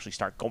they can actually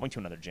start going to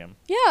another gym.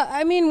 Yeah,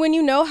 I mean, when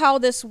you know how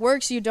this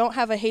works, you don't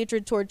have a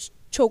hatred towards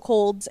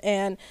chokeholds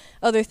and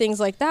other things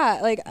like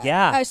that. Like,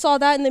 I saw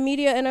that in the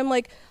media, and I'm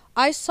like,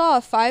 I saw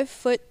a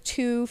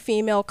 5'2"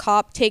 female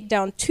cop take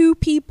down 2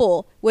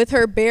 people with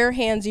her bare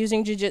hands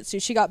using jiu-jitsu.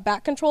 She got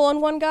back control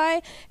on one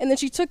guy, and then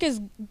she took his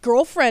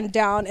girlfriend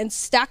down and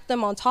stacked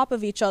them on top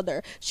of each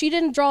other. She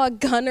didn't draw a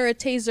gun or a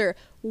taser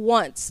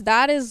once.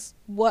 That is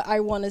what I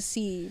want to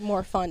see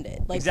more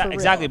funded. Like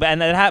exactly, but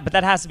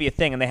that has to be a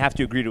thing, and they have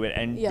to agree to it.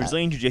 And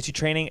Brazilian jiu-jitsu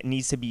training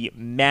needs to be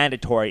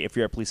mandatory if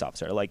you're a police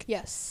officer. Like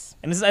yes.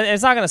 And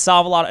it's not going to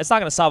solve a lot. It's not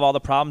going to solve all the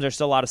problems. There's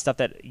still a lot of stuff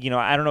that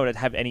I don't know to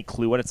have any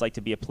clue what it's like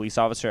to be a police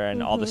officer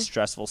and all the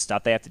stressful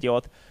stuff they have to deal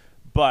with.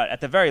 But at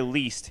the very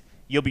least,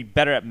 you'll be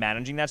better at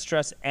managing that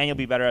stress, and you'll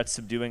be better at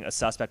subduing a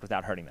suspect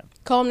without hurting them.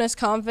 Calmness,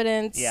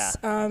 confidence. Yeah.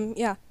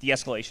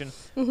 De-escalation.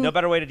 Mm-hmm. No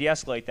better way to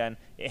de-escalate than,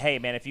 hey,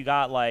 man, if you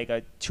got like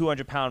a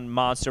 200-pound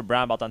monster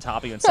brown belt on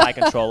top of you in side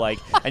control,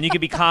 and you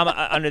could be calm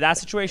under that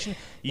situation.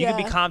 You could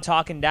be calm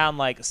talking down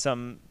like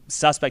some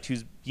suspect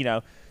who's,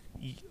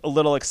 a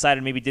little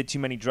excited, maybe did too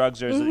many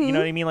drugs, or you know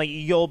what I mean? Like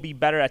you'll be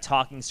better at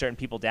talking certain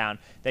people down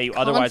that you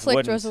otherwise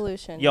wouldn't.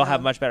 Resolution. You'll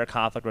have much better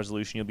conflict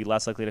resolution. You'll be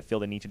less likely to feel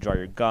the need to draw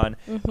your gun.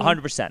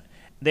 100%.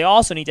 They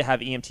also need to have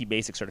EMT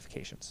basic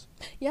certifications.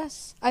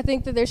 Yes. I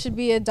think that there should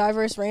be a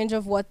diverse range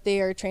of what they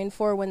are trained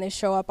for when they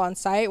show up on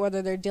site,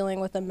 whether they're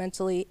dealing with a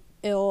mentally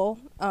ill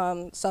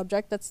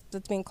subject that's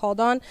being called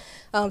on,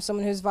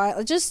 someone who's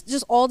violent,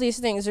 just all these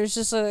things. There's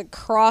just a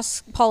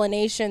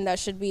cross-pollination that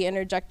should be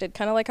interjected,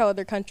 kind of like how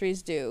other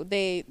countries do.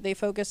 They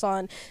focus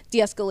on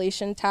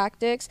de-escalation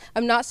tactics.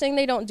 I'm not saying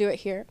they don't do it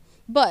here,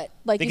 but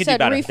like you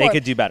said, reform. They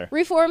could do better.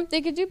 Reform,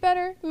 they could do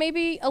better.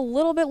 Maybe a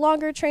little bit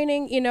longer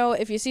training.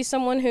 If you see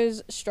someone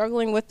who's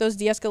struggling with those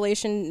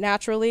de-escalation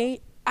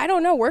naturally, I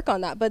don't know, work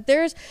on that. But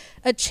there's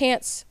a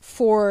chance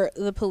for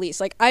the police.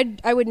 Like,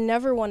 I would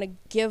never want to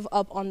give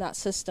up on that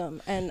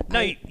system. And no,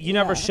 you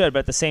never should. But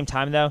at the same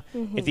time, though,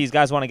 if these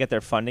guys want to get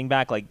their funding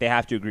back, like, they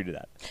have to agree to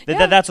that.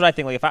 That's what I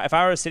think. Like, if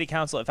I were a city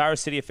council, if I were a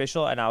city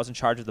official and I was in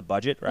charge of the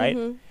budget, right?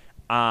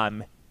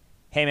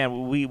 Hey,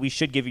 man, we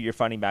should give you your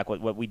funding back.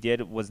 What we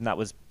did was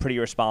pretty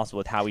irresponsible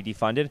with how we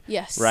defunded.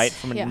 Yes. Right?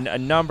 From a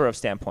number of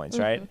standpoints,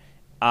 right?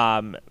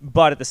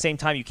 But at the same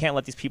time, you can't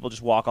let these people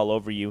just walk all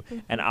over you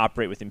and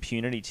operate with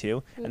impunity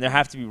too. And there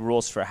have to be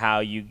rules for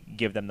how you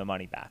give them the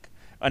money back.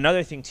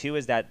 Another thing too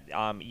is that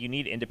you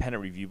need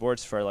independent review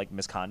boards for like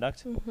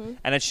misconduct,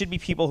 and it should be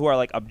people who are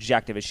like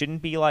objective. It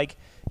shouldn't be like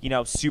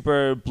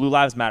super Blue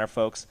Lives Matter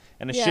folks,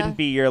 and it shouldn't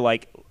be your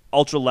like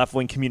ultra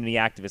left-wing community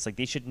activists. Like,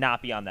 they should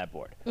not be on that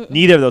board.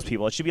 Neither of those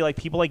people. It should be like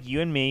people like you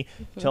and me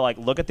to like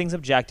look at things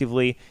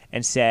objectively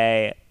and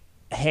say,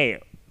 hey,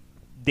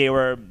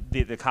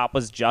 the cop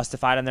was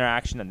justified in their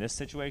action in this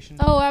situation.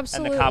 Oh,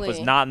 absolutely. And the cop was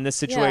not in this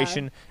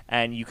situation.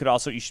 And you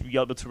should be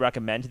able to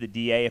recommend to the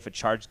DA if a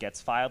charge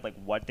gets filed, like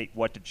what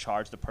to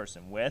charge the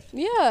person with.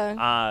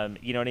 Yeah.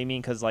 You know what I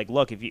mean? Because like,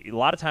 look, a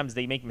lot of times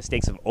they make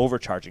mistakes of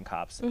overcharging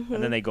cops,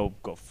 and then they go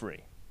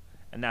free,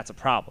 and that's a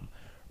problem,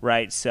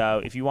 right?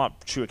 So if you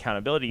want true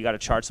accountability, you got to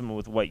charge someone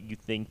with what you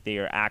think they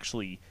are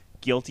actually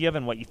guilty of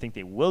and what you think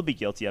they will be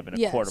guilty of in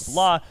a court of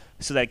law,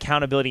 so that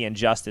accountability and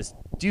justice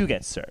do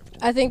get served.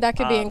 I think that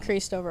could be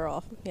increased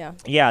overall. Yeah.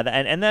 Yeah,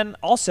 and then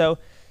also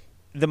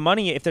the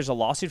money, if there's a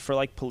lawsuit for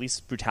like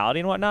police brutality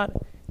and whatnot,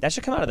 that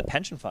should come out of the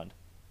pension fund.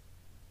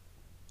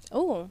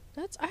 Oh,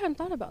 I hadn't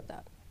thought about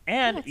that.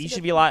 And that's a you good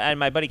should be a lot. And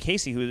my buddy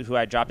Casey, who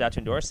I dropped out to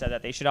endorse, said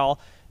that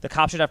the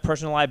cops should have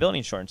personal liability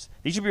insurance.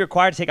 They should be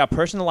required to take out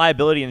personal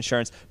liability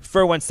insurance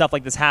for when stuff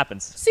like this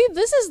happens. See,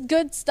 this is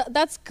good stuff.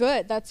 That's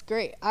good. That's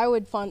great.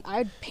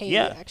 I'd pay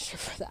Yeah. extra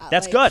for that.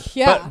 That's Like, good.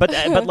 Yeah.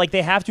 But like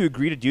they have to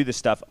agree to do this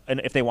stuff,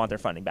 and if they want their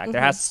funding back,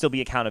 there has to still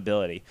be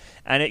accountability.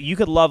 And you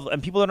could love,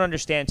 and people don't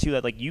understand too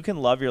that like you can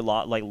love your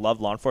law, like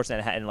love law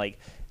enforcement and like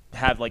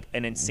have like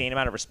an insane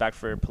amount of respect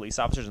for police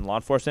officers and law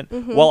enforcement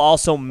while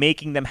also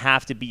making them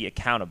have to be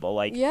accountable.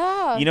 Like,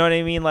 Yeah. you know what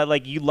I mean?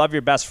 Like you love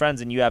your best friends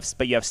and you have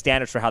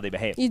standards for how they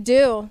behave. You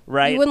do.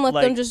 Right? You wouldn't let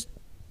them Like- just.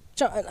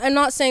 I'm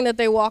not saying that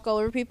they walk all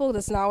over people.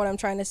 That's not what I'm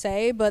trying to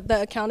say. But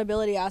the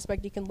accountability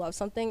aspect, you can love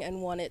something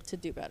and want it to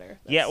do better.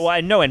 Yeah, well,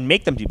 I know, and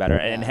make them do better,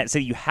 and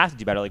say you have to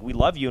do better. Like we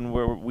love you, and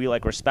we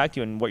like respect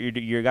you, and what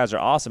you guys are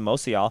awesome,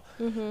 most of y'all.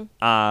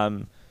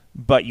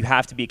 But you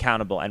have to be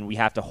accountable, and we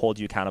have to hold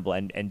you accountable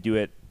and do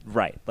it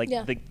right. Like,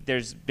 Yeah.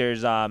 there's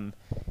something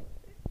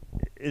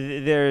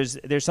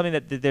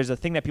there's a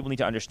thing that people need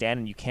to understand,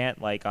 and you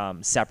can't like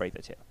separate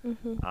the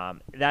two.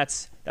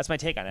 That's my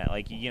take on it.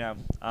 Like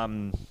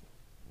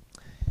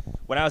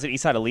when I was at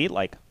Eastside Elite,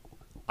 like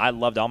I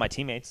loved all my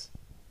teammates.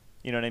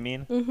 You know what I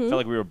mean? Felt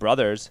like we were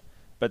brothers,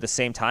 but at the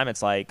same time,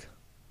 it's like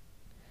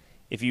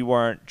if you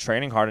weren't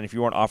training hard and if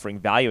you weren't offering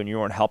value and you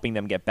weren't helping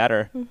them get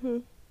better,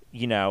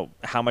 you know,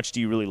 how much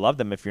do you really love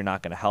them if you're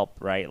not going to help,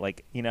 right?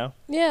 Like, you know,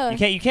 Yeah.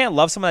 you can't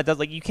love someone that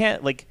does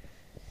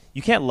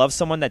you can't love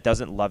someone that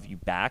doesn't love you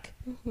back.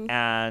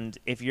 And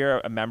if you're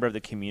a member of the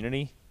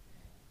community,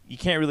 you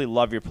can't really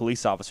love your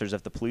police officers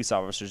if the police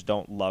officers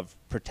don't love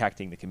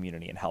protecting the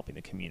community and helping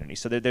the community.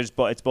 So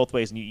it's both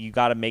ways, and you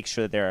got to make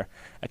sure that they're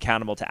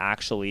accountable to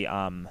actually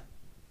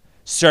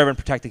serve and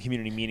protect the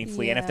community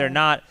meaningfully. And if they're Yeah.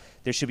 not,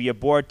 there should be a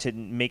board to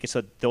make it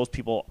so that those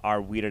people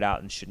are weeded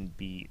out and shouldn't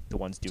be the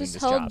ones doing Just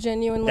this held job.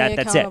 genuinely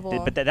That's accountable.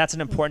 it. But that's an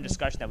important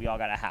discussion that we all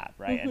got to have,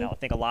 right? And I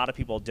think a lot of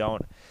people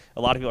don't.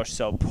 A lot of people are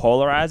so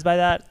polarized by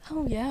that.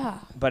 Oh yeah.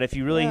 But if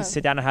you really Yeah.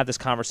 sit down and have this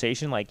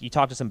conversation, like you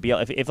talk to some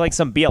if like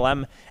some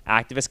BLM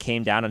activists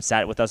came down and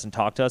sat with us and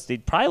talked to us,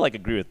 they'd probably like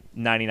agree with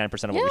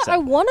 99% of what we said. I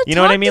want to You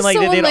talk know what I mean? to Like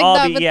someone they'd like all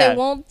that, be but yeah. they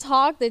won't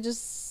talk. They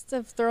just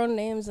have thrown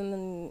names and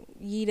then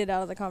yeeted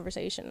out of the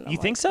conversation. And You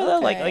I'm think like, so though?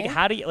 Like okay.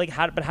 how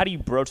do you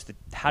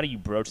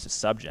broach the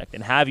subject?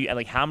 And have you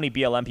like how many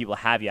BLM people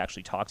have you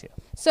actually talked to?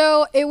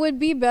 So it would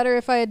be better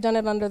if I had done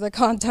it under the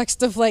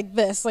context of like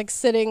this, like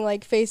sitting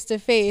like face to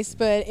face.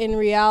 But in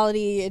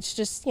reality, it's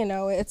just, you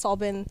know, it's all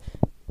been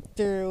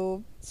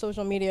through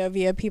social media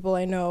via people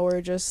I know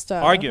or just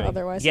Arguing.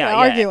 Otherwise, Yeah.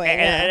 arguing.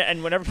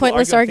 And whenever people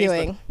Pointless argue on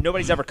arguing. Facebook,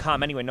 nobody's ever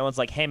come anyway. No one's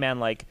like, hey man,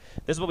 like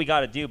this is what we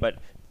got to do, but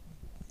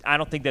I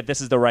don't think that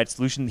this is the right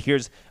solution.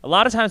 Here's a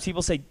lot of times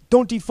people say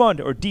don't defund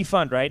or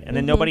defund, right? And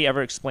then nobody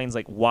ever explains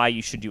like why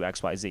you should do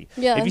X, Y, Z.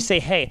 Yeah. If you say,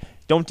 hey,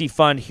 don't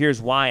defund,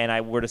 here's why, and I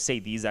were to say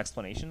these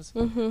explanations,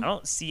 I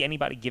don't see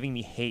anybody giving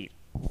me hate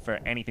for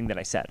anything that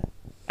I said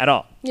at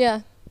all.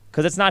 Yeah.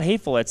 Because it's not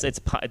hateful.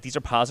 These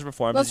are positive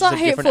reforms. Well, It's it's just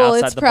not a different hateful,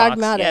 outside it's the box. Yeah,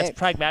 pragmatic. it's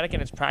pragmatic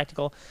and it's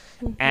practical,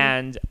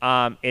 and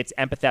it's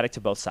empathetic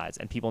to both sides.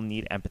 And people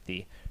need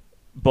empathy.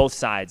 Both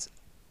sides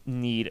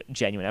need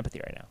genuine empathy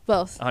right now.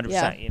 Both. 100%.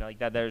 Yeah. You know, like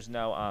that. There's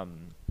no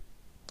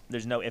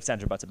ifs,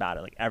 ands, or buts about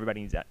it. Like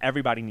everybody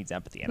needs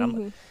empathy,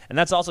 and and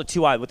that's also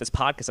too why with this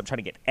podcast I'm trying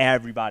to get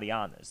everybody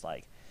on this.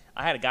 Like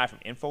I had a guy from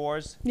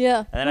Infowars.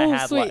 Yeah. And then I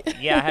had sweet.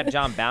 I had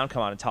John Bound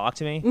come on and talk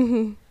to me.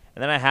 And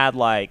then I had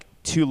like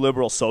two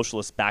liberal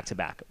socialists back to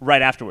back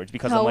right afterwards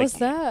because How I'm like, was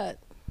that?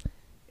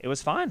 it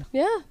was fine.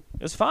 Yeah.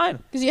 It was fine.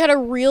 Because you had a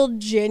real,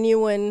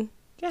 genuine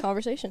Yeah.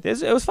 conversation.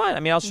 It was fine.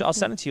 I mean, I'll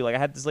send it to you. Like I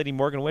had this lady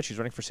Morgan Witch who's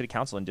running for city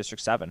council in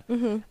District 7,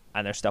 and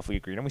there's stuff we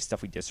agreed on,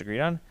 stuff we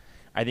disagreed on.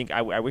 I think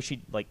I wish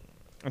she like,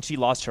 and she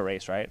lost her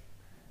race, right?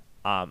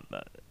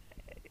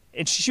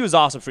 And she was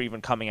awesome for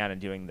even coming out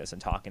and doing this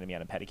and talking to me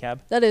on a pedicab.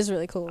 That is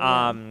really cool.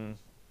 yeah.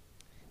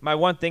 My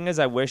one thing is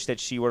I wish that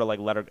she were to like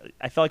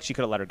I felt like she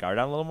could have let her guard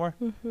down a little more.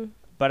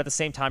 But at the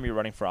same time, you're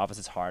running for office.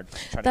 It's hard.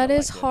 trying to That get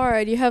is elected.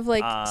 hard. You have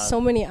like so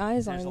many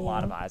eyes on you. There's a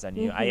lot of eyes on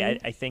you.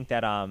 I think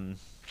that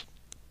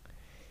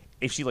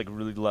if she like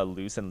really let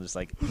loose and just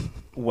like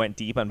went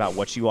deep about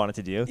what she wanted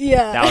to do,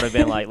 Yeah. that would have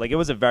been like it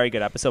was a very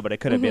good episode, but it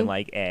could have been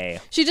like a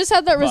She just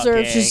had that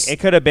reserve. fucking- it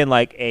could have been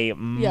like a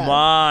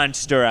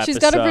monster episode. She's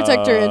got to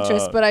protect her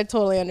interests, but I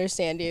totally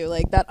understand you.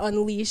 Like that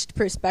unleashed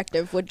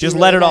perspective would just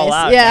be let really it all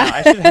nice. out. Yeah.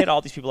 I should hit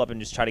all these people up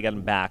and just try to get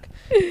them back.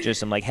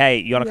 Just I'm like, hey,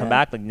 you want to come Yeah.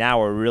 back? Like now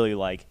we're really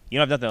like you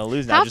don't have nothing to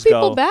lose now. Have Just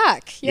people go.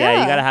 back.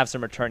 Yeah. You got to have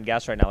some return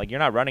guests right now. Like you're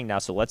not running now,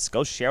 so let's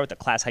go share with the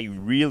class how you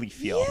really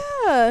feel.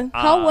 Yeah.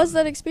 How was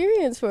that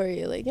experience for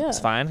you? Like, yeah. It's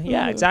fine.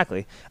 Yeah,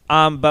 exactly.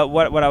 But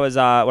what I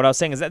was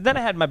saying is that then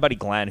I had my buddy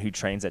Glenn who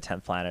trains at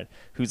 10th Planet,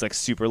 who's like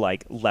super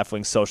like left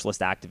wing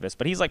socialist activist,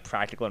 but he's like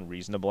practical and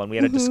reasonable, and we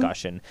had a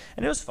discussion,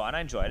 and it was fun. I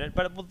enjoyed it.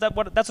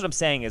 But that's what I'm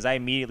saying is I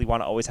immediately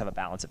want to always have a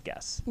balance of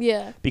guests.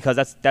 Yeah. Because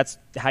that's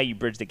how you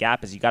bridge the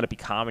gap is you got to be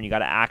calm and you got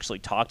to actually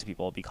talk to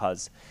people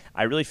because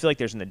I really feel like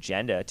there's an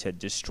agenda to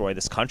destroy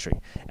this country.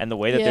 And the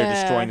way that they're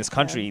destroying this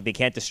country, they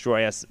can't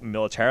destroy us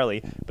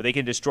militarily, but they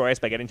can destroy us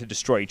by getting to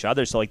destroy each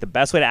other. So like the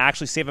best way to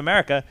actually save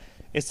America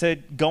is to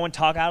go and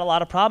talk out a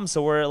lot of problems,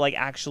 so we're like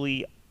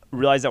actually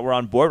realize that we're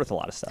on board with a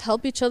lot of stuff.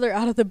 Help each other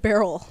out of the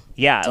barrel.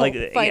 Yeah, Don't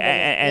like fight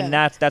and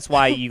yeah. that's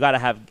why you got to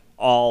have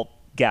all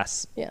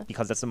guests, Yeah.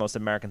 because that's the most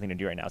American thing to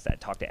do right now, is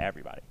that talk to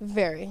everybody.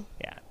 Very,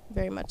 Yeah.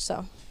 very much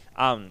so.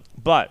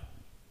 But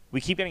we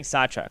keep getting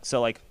sidetracked.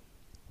 So like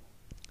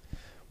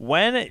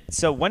when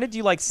did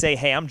you like say,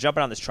 hey, I'm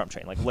jumping on this Trump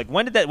train? Like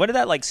when did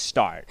that like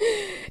start?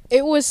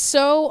 It was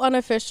so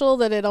unofficial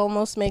that it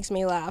almost makes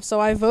me laugh. So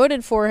I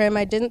voted for him.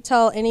 I didn't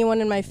tell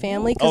anyone in my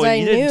family because I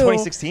you knew. did in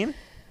 2016?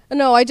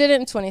 No, I did it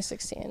in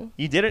 2016.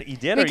 You did it.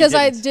 Because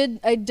or you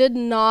didn't? I did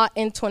not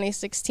in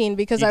 2016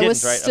 because You I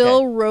was didn't, right? still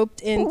Okay.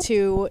 roped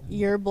into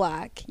you're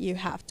black, you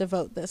have to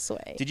vote this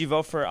way. Did you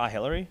vote for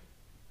Hillary?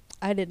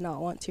 I did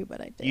not want to, but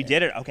I did. You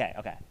did it. Okay.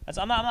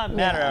 I'm not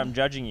mad or Yeah. I'm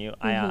judging you.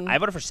 I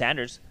voted for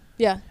Sanders.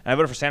 Yeah. And I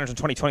voted for Sanders in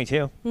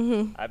 2022.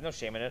 Mm-hmm. I have no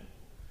shame in it.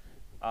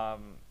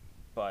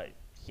 But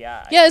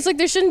yeah. Yeah, it's like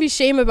there shouldn't be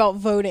shame about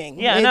voting.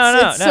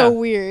 Yeah, it's no. so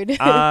weird.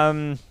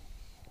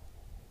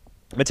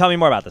 But tell me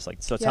more about this. Like,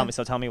 Yeah. tell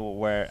me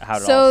how it all.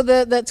 So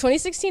the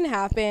 2016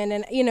 happened,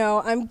 and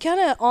I'm kind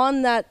of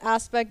on that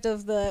aspect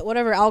of the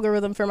whatever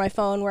algorithm for my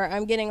phone where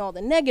I'm getting all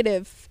the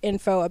negative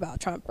info about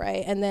Trump,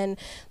 right? And then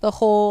the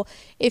whole,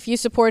 if you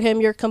support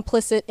him, you're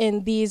complicit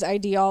in these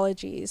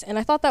ideologies, and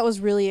I thought that was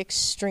really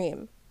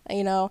extreme.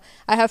 I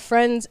have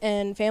friends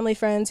and family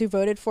friends who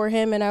voted for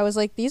him, and I was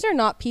like, these are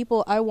not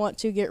people I want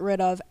to get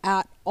rid of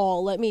at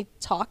all. Let me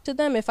talk to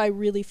them if I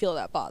really feel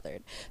that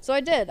bothered. So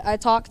I did. I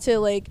talked to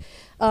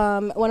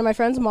one of my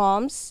friend's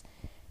moms,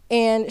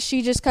 and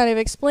she just kind of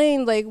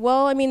explained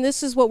well, I mean,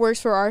 this is what works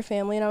for our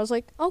family. And I was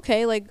like,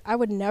 okay, I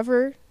would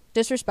never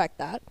disrespect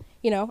that.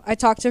 I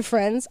talked to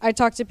friends, I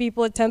talked to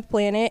people at 10th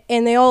Planet,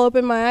 and they all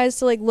opened my eyes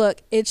to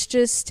look, it's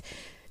just,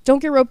 don't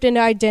get roped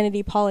into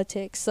identity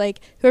politics.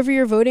 Whoever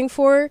you're voting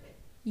for,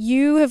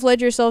 you have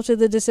led yourself to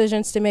the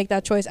decisions to make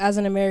that choice as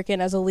an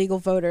American, as a legal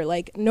voter.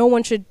 No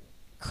one should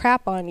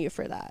crap on you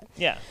for that.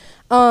 Yeah.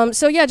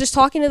 So yeah, just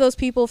talking to those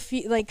people,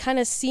 kind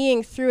of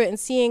seeing through it and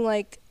seeing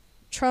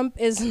Trump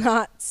is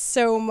not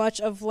so much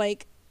of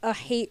a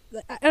hate.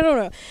 I don't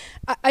know.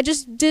 I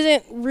just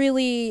didn't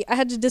really. I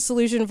had to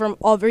disillusion from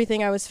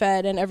everything I was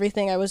fed and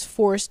everything I was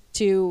forced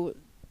to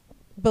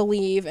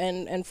believe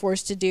and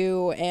forced to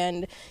do.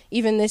 And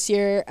even this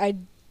year, I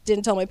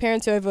didn't tell my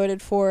parents who I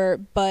voted for,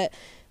 but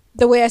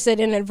the way I said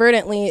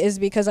inadvertently is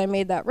because I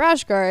made that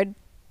rash guard.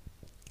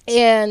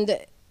 And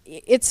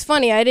it's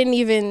funny, I didn't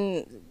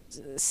even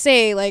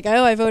say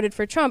I voted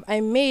for Trump.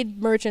 I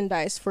made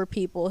merchandise for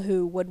people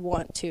who would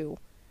want to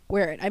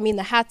wear it. I mean,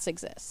 the hats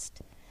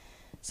exist.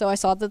 So I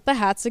saw that the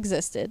hats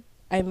existed.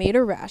 I made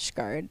a rash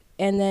guard,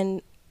 and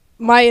then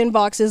my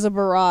inbox is a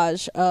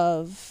barrage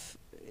of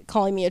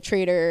calling me a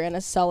traitor and a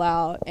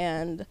sellout,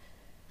 and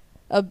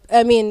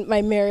I mean,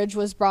 my marriage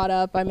was brought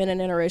up. I'm in an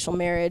interracial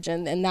marriage,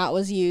 and that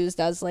was used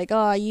as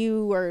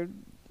you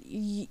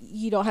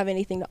don't have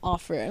anything to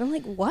offer. And I'm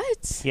like,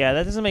 what? Yeah,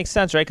 that doesn't make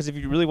sense, right? Because if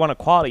you really want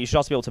equality, you should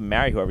also be able to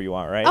marry whoever you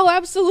want, right? Oh,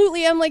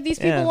 absolutely. I'm like, these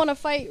people Yeah. want to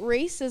fight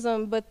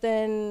racism, but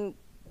then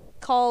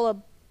call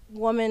a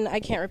woman, I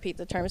can't repeat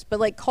the terms,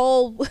 but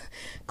call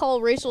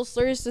racial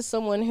slurs to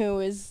someone who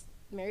is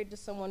married to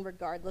someone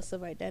regardless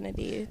of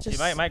identity. Just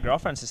My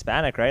girlfriend's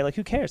Hispanic, right?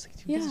 Who cares?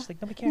 yeah,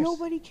 Nobody cares.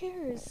 Nobody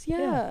cares.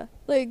 Yeah.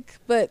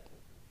 But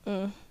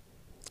I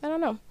don't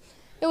know.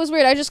 It was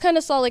weird. I just kind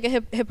of saw a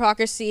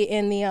hypocrisy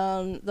in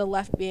the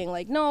left being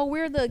no,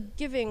 we're the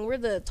giving, we're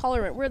the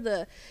tolerant, we're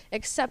the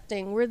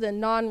accepting, we're the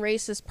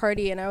non-racist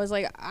party, and I was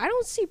like, I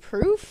don't see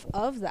proof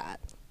of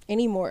that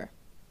anymore,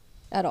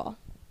 at all.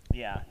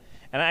 Yeah.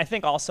 And I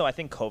think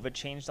COVID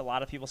changed a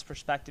lot of people's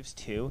perspectives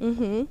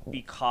too,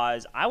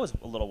 because I was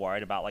a little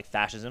worried about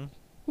fascism.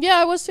 Yeah,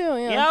 I was too.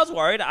 Yeah, Yeah, I was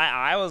worried.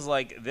 I was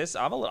like this.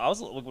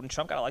 When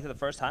Trump got elected the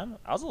first time,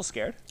 I was a little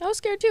scared. I was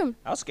scared too.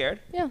 I was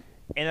scared. Yeah.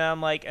 And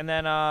I'm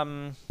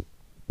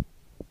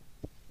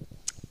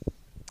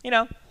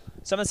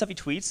some of the stuff he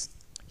tweets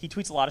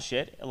a lot of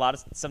shit.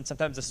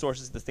 Sometimes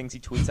the things he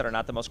tweets that are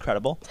not the most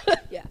credible.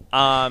 Yeah.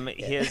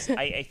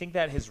 I think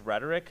that his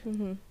rhetoric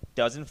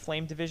does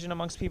inflame division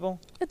amongst people.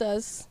 It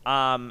does.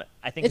 I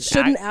think It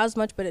shouldn't as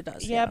much, but it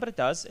does. Yeah, but it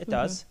does. It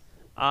does.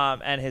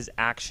 And his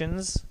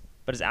actions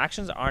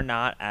are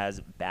not as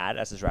bad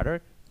as his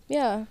rhetoric.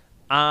 Yeah.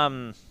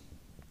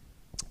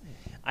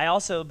 I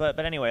also, but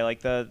anyway,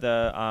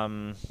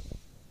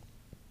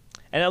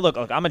 and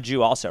look, I'm a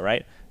Jew also,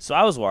 right? So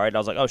I was worried. I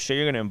was like, oh shit,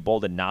 you're gonna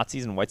embolden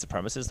Nazis and white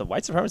supremacists. The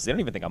white supremacists, they don't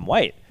even think I'm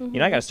white. I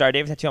got a Star of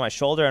David tattoo on my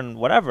shoulder and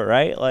whatever,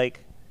 right?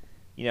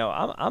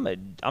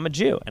 I'm a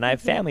Jew, and I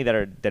have family that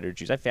are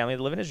Jews. I have family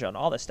that live in Israel and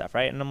all this stuff,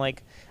 right? And I'm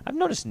like, I've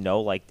noticed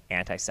no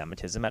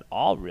anti-Semitism at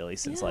all, really,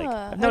 since I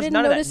I've noticed didn't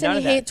none notice of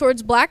any that. hate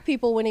towards black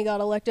people when he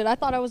got elected. I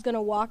thought I was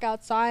gonna walk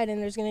outside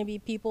and there's gonna be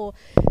people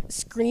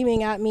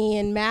screaming at me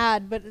and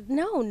mad, but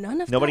no,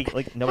 none of Nobody that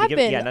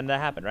happened. none of that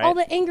happened, right? All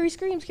the angry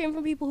screams came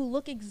from people who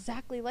look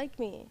exactly like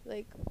me.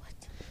 What?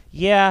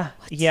 Yeah.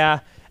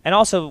 And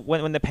also,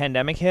 when the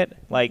pandemic hit,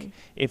 like,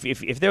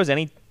 if there was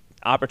any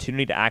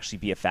opportunity to actually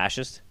be a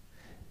fascist,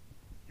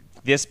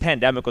 this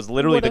pandemic was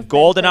literally the Would've been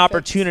golden perfect.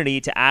 opportunity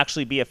to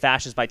actually be a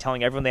fascist by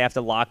telling everyone they have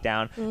to lock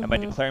down and by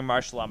declaring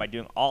martial law, by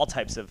doing all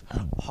types of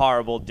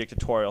horrible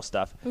dictatorial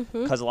stuff.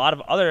 Because a lot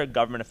of other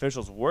government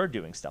officials were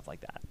doing stuff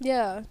like that.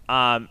 Yeah.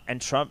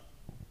 And Trump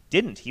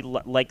didn't. He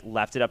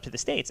left it up to the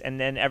states, and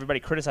then everybody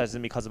criticized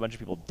him because a bunch of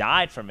people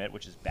died from it,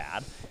 which is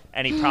bad.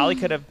 And he probably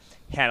could have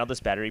handled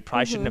this better. He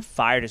probably shouldn't have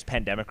fired his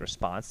pandemic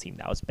response team.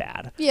 That was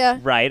bad. Yeah.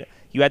 Right.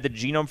 You had the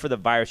genome for the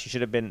virus. You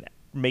should have been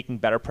making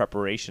better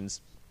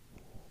preparations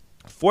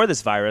for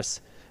this virus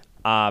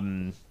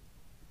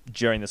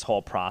during this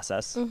whole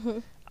process.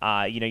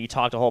 You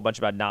talked a whole bunch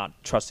about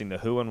not trusting the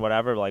WHO and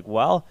whatever. Like,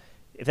 well,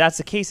 if that's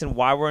the case, then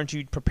why weren't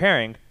you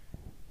preparing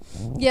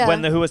Yeah.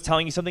 when the WHO was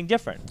telling you something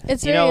different?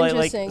 It's you very know,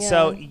 interesting,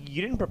 So yeah.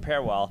 you didn't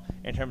prepare well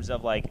in terms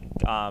of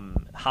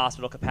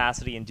hospital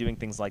capacity and doing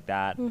things like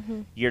that.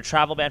 Your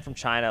travel ban from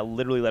China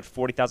literally let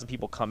 40,000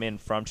 people come in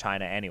from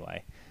China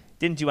anyway.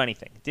 Didn't do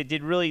anything.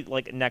 Did really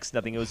next to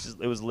nothing.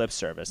 It was lip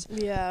service.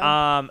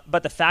 Yeah.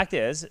 But the fact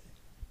is,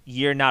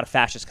 you're not a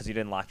fascist because you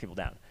didn't lock people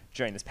down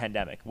during this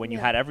pandemic when you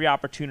had every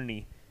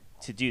opportunity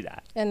to do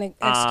that. And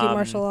execute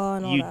martial law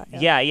and all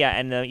that. Yeah.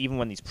 And even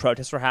when these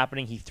protests were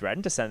happening, he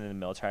threatened to send in the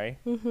military,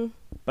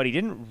 but he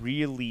didn't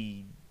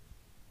really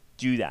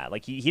do that.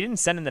 Like he didn't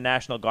send in the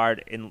National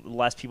Guard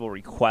unless people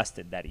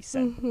requested that he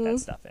send that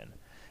stuff in.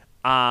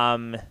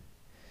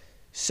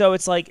 So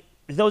it's like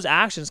those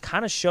actions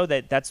kind of show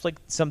that that's like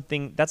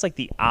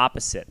the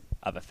opposite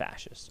of a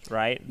fascist,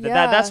 right?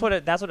 Yeah. That's what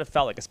it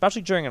felt like,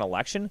 especially during an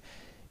election.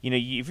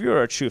 If you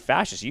were a true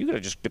fascist, you could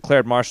have just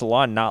declared martial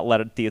law and not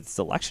let this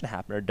election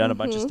happen or done a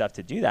bunch of stuff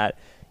to do that.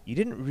 That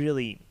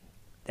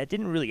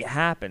didn't really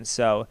happen.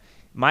 So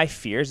my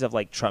fears of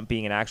Trump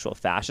being an actual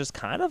fascist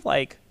kind of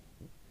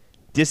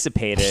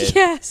dissipated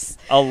Yes.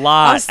 a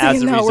lot was as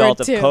thinking a that result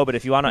word of too. COVID.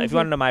 If you want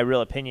to know my real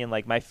opinion,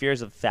 my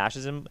fears of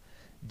fascism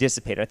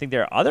dissipated. I think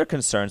there are other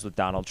concerns with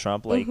Donald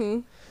Trump,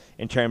 in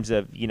terms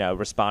of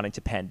responding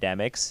to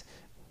pandemics.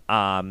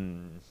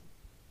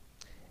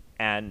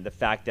 And the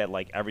fact that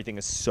everything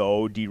is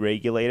so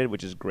deregulated,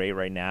 which is great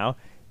right now,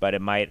 but it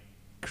might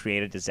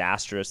create a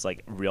disastrous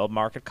real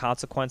market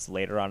consequence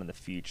later on in the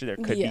future. There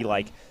could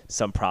be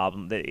some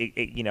problem that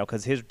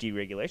because his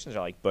deregulations are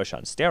like Bush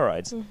on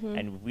steroids,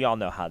 and we all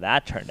know how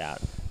that turned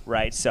out,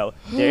 right? So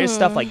there is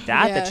stuff like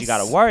that that you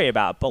got to worry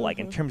about. But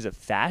in terms of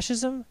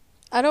fascism,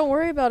 I don't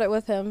worry about it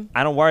with him.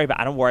 I don't worry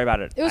about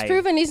it. It was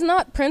proven he's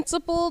not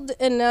principled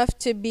enough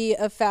to be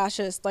a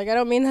fascist. I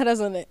don't mean that as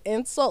an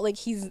insult.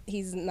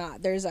 He's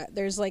not. There's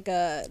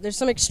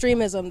some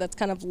extremism that's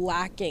kind of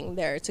lacking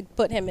there to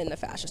put him in the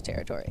fascist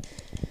territory.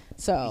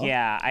 So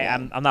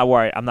I'm not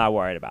worried. I'm not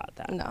worried about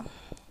that. No.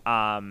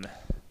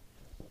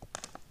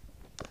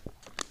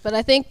 But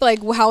I think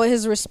how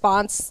his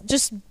response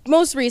just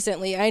most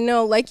recently, I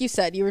know, like you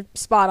said, you were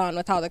spot on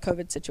with how the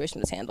COVID situation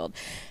was handled.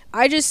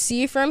 I just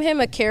see from him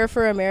a care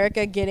for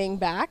America getting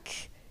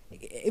back,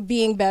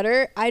 being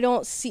better. I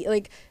don't see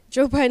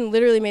Joe Biden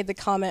literally made the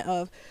comment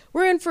of,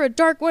 we're in for a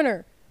dark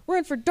winter. We're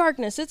in for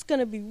darkness. It's going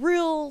to be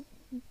real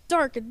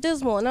dark and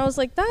dismal. And I was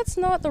like, that's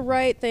not the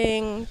right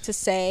thing to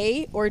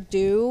say or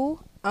do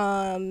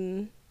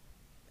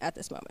at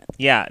this moment.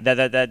 Yeah,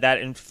 that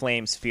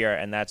inflames fear,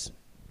 and that's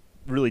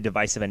really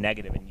divisive and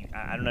negative, and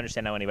I don't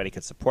understand how anybody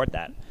could support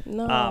that.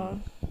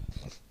 No.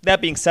 That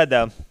being said,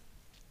 though,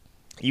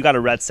 you got a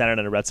red Senate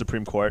and a red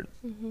Supreme Court.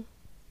 Mm-hmm.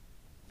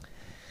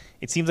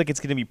 It seems like it's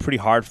going to be pretty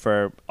hard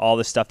for all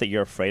the stuff that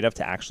you're afraid of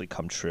to actually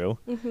come true.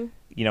 Mm-hmm.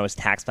 His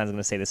tax plan's going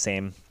to say the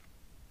same.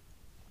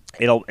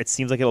 It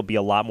seems like it'll be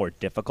a lot more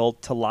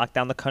difficult to lock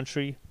down the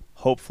country.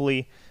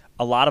 Hopefully,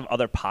 a lot of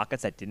other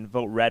pockets that didn't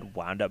vote red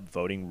wound up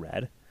voting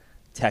red.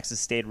 Texas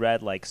stayed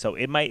red, so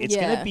it's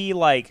going to be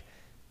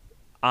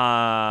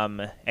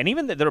and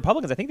even the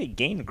Republicans, I think they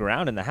gained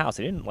ground in the House.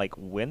 They didn't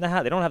win the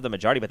House. They don't have the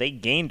majority, but they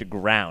gained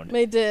ground.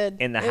 They did.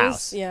 In the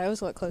House. It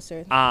was a lot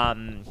closer.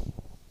 And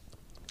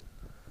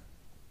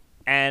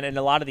in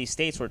a lot of these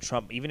states where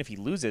Trump, even if he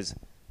loses,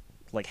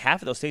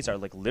 half of those states are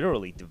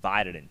literally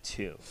divided in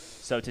two.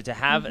 So to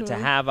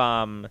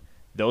have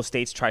those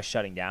states try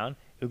shutting down,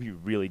 it would be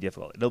really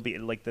difficult. It'll be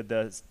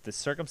the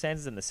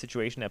circumstances and the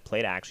situation at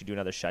play to actually do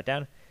another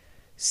shutdown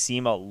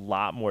seem a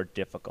lot more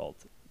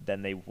difficult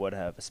than they would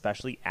have,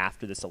 especially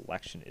after this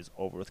election is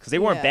over with, because they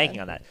weren't banking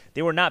on that.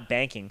 They were not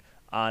banking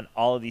on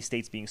all of these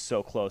states being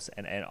so close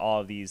and all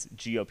of these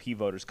GOP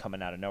voters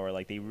coming out of nowhere.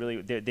 They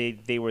were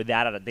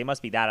they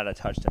must be that out of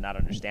touch to not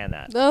understand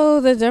that. Oh,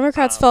 the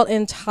Democrats felt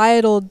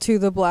entitled to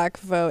the black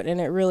vote,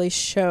 and it really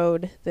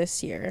showed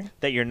this year.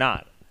 That you're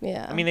not.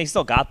 Yeah. I mean, they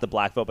still got the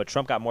black vote, but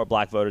Trump got more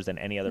black voters than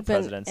any other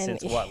president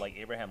since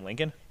Abraham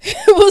Lincoln?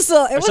 It was a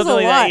lot.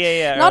 That,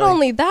 yeah, Not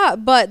only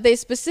that, but they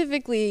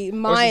specifically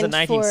mined the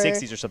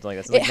 1960s or something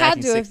like that. It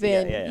had to have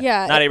been.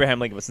 Yeah. Not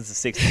Abraham Lincoln, but since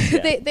the 60s.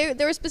 Yeah.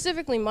 They were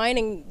specifically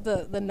mining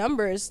the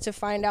numbers to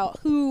find out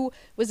who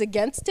was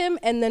against him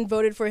and then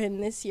voted for him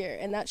this year,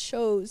 and that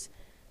shows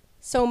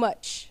so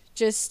much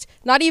just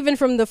not even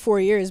from the 4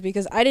 years,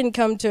 because I didn't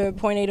come to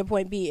point A to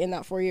point B in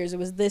that 4 years. It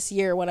was this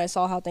year when I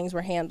saw how things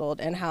were handled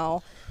and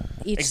how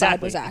each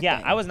side was acting.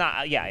 Yeah, I was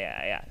not.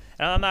 Yeah.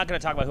 And I'm not going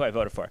to talk about who I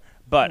voted for,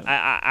 but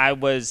I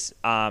was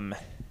I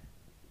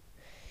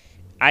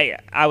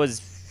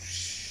was.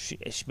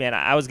 Man,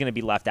 I was going to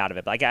be left out of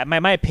it. But like,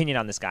 my opinion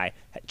on this guy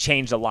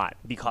changed a lot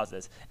because of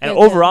this. And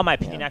overall, my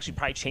opinion actually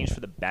probably changed for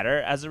the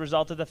better as a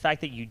result of the fact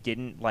that you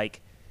didn't,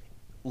 like,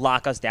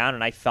 lock us down.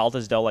 And I felt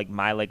as though, like,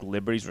 my, like,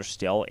 liberties were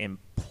still in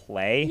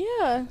play.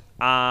 Yeah.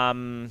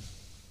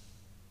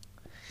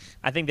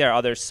 I think there are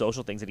other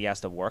social things that he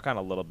has to work on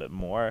a little bit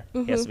more.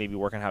 He has to maybe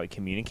work on how he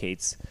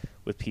communicates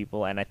with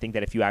people. And I think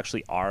that if you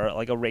actually are,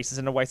 like, a racist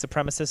and a white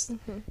supremacist,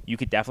 you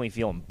could definitely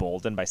feel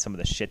emboldened by some of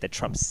the shit that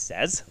Trump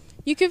says.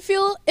 You could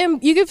feel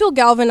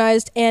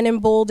galvanized and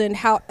emboldened.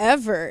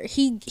 However,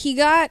 he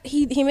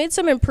made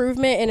some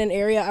improvement in an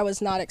area I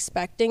was not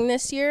expecting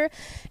this year,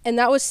 and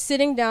that was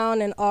sitting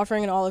down and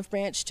offering an olive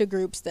branch to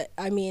groups that,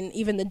 I mean,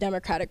 even the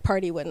Democratic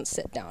Party wouldn't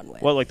sit down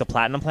with. What, like the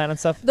Platinum Plan and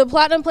stuff? The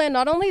Platinum Plan,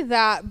 not only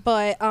that,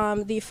 but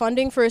the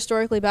funding for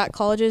historically black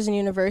colleges and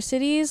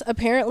universities.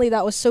 Apparently,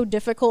 that was so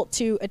difficult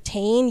to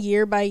attain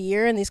year by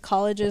year, and these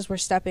colleges were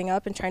stepping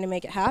up and trying to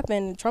make it happen.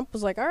 And Trump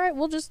was like, "All right,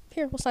 we'll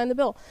sign the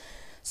bill."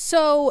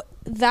 So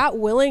that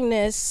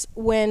willingness,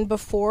 when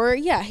before,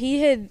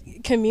 he had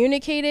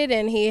communicated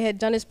and he had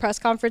done his press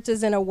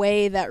conferences in a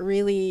way that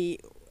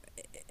really,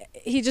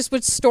 he just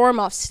would storm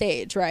off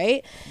stage,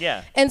 right?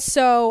 Yeah. And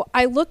so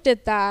I looked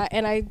at that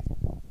and I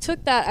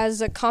took that as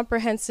a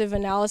comprehensive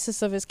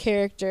analysis of his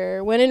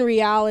character, when in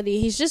reality,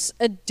 he's just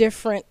a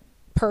different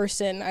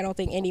person I don't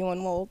think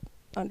anyone will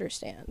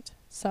understand.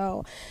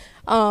 So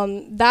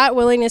that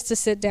willingness to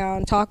sit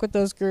down, talk with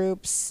those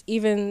groups,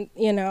 even,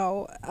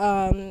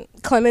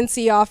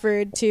 clemency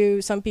offered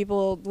to some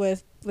people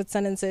with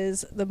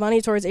sentences, the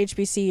money towards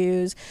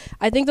HBCUs,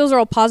 I think those are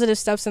all positive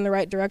steps in the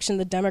right direction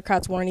the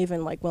Democrats weren't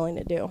even, like, willing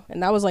to do.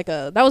 And that was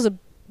a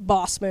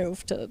boss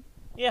move to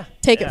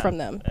take it from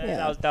them.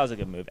 Yeah. That was a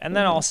good move. And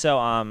then also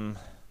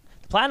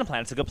the Platinum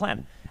Plan, it's a good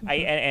plan.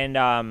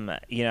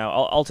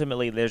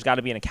 Ultimately, there's got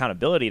to be an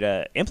accountability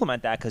to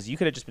implement that, because you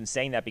could have just been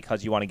saying that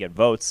because you want to get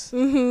votes.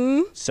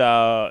 Mm-hmm.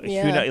 So,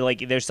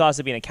 there still has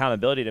to be an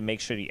accountability to make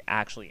sure he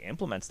actually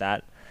implements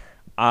that.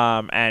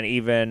 And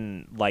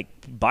even, like,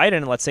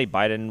 Biden, let's say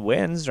Biden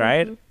wins,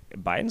 right?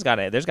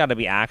 Mm-hmm. There's got to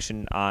be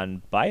action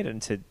on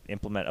Biden to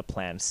implement a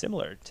plan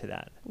similar to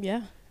that.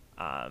 Yeah.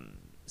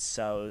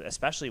 So,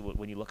 especially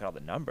when you look at all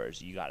the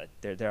numbers,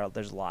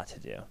 there's a lot to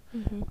do.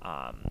 Mm-hmm.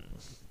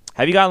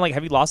 Have you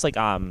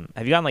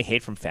gotten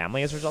hate from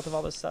family as a result of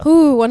all this stuff?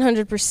 Ooh,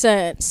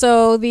 100%.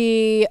 So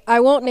I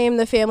won't name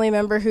the family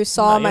member who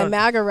saw my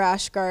MAGA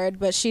rash guard,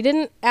 but she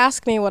didn't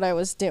ask me what I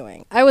was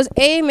doing. I was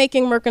A,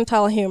 making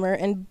mercantile humor,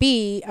 and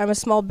B, I'm a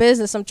small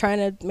business. I'm trying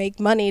to make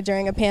money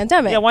during a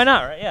pandemic. Yeah, why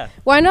not, right? Yeah.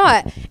 Why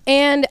not?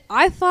 And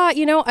I thought,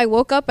 I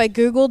woke up, I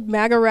Googled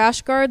MAGA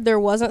rash guard. There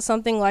wasn't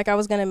something like I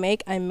was going to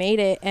make. I made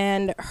it.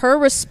 And her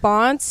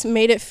response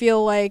made it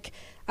feel like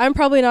I'm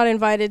probably not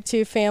invited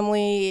to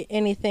family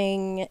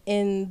anything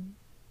in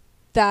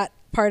that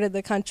part of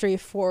the country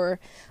for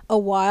a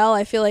while.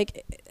 I feel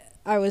like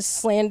I was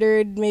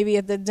slandered maybe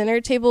at the dinner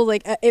table.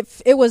 Like,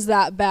 it was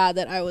that bad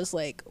that I was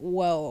like,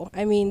 whoa.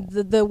 I mean,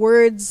 the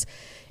words,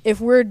 "if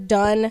we're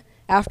done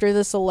after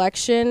this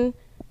election,"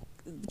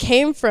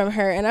 came from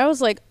her. And I was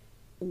like,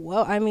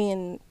 whoa. I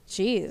mean,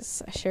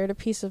 geez, I shared a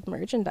piece of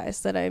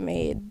merchandise that I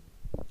made.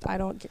 I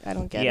don't get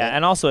it. Yeah,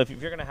 and also if you're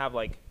going to have,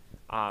 like,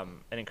 an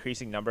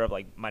increasing number of,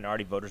 like,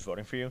 minority voters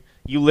voting for you,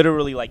 you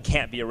literally, like,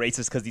 can't be a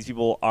racist because these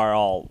people are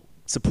all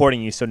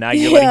supporting you. So now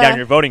you're letting down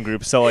your voting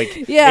group. So, like,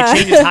 it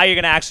changes how you're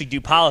going to actually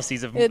do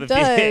policies. It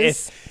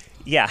does.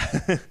 Yeah.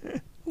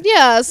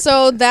 Yeah.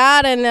 So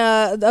that and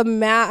I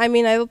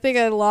don't think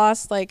I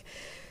lost, like,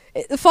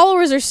 the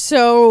followers are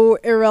so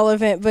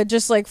irrelevant, but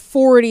just like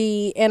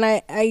 40, and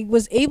I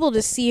was able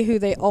to see who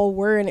they all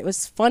were, and it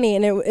was funny,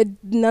 and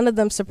none of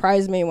them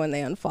surprised me when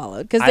they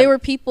unfollowed, because they were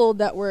people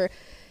that were,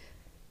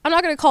 I'm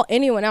not going to call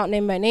anyone out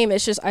name by name.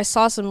 It's just I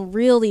saw some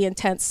really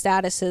intense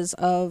statuses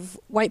of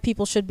white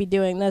people should be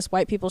doing this,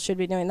 white people should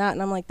be doing that.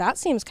 And I'm like, that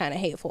seems kind of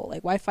hateful.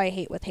 Like, why fight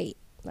hate with hate?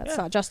 That's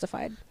not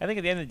justified. I think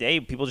at the end of the day,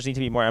 people just need to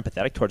be more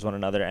empathetic towards one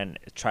another and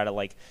try to,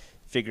 like,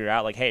 figure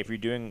out, like, hey, if you're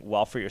doing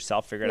well for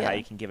yourself, figure out how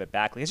you can give it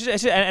back. Like, it's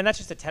just, and that's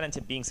just a tenet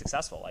to being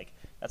successful. Like,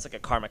 that's like a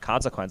karmic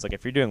consequence. Like,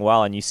 if you're doing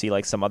well and you see,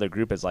 like, some other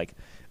group is, like,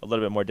 a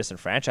little bit more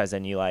disenfranchised,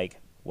 then you, like,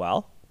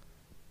 well,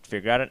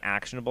 figure out an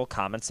actionable,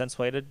 common sense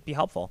way to be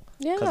helpful.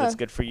 Yeah. Because it's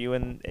good for you,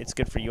 and it's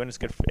good for you, and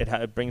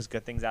it brings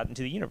good things out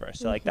into the universe.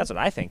 So, like, that's what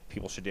I think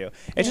people should do.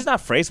 It's just not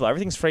phrased well.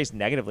 Everything's phrased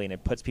negatively, and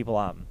it puts people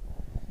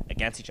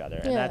against each other,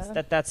 and that's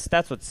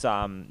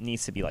what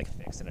needs to be, like,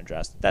 fixed and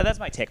addressed. That's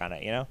my take on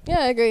it, you know?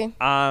 Yeah, I agree.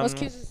 Most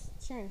cases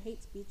sharing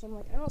hate speech. I'm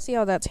like, I don't see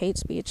how that's hate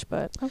speech,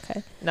 but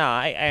okay. No,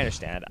 I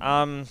understand.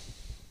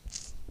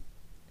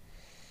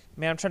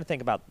 Man, I'm trying to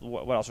think about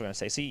what else we're going to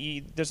say. So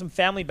there's some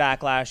family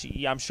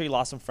backlash. I'm sure you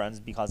lost some friends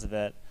because of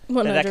it.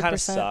 100%. That kind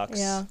of sucks.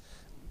 Yeah.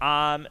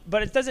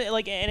 But it doesn't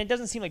and it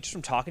doesn't seem like, just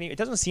from talking to you, it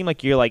doesn't seem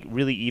like you're like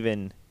really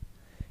even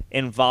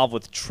involved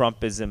with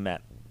Trumpism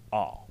at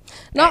all.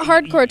 Not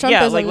hardcore Trumpism.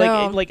 Yeah,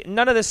 no. like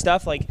none of this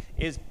stuff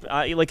is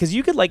because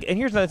you could and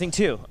here's another thing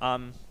too.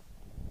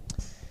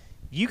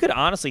 You could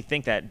honestly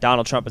think that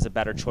Donald Trump is a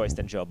better choice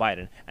than Joe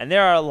Biden, and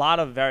there are a lot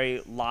of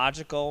very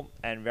logical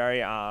and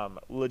very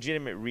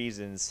legitimate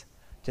reasons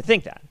to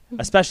think that,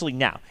 especially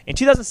now. In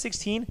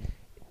 2016,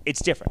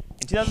 it's different.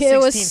 In 2016, it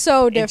was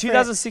so different. In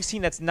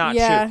 2016, that's not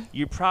true.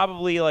 You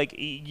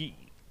probably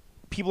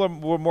people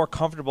were more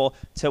comfortable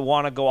to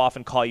want to go off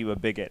and call you a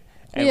bigot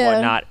and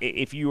whatnot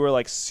if you were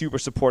like super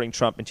supporting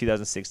Trump in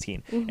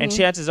 2016. And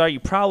chances are you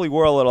probably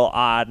were a little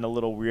odd and a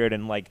little weird,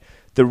 and like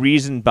the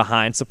reason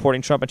behind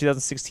supporting Trump in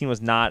 2016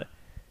 was not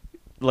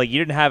like you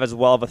didn't have as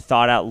well of a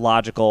thought out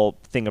logical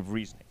thing of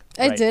reasoning.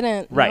 Right? I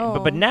didn't. Right. No.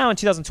 But now in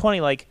 2020,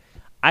 like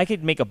I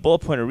could make a bullet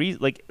point of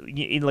reason, like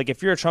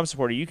if you're a Trump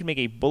supporter, you can make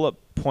a bullet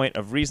point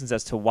of reasons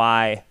as to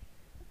why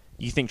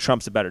you think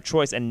Trump's a better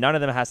choice, and none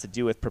of them has to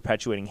do with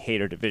perpetuating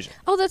hate or division.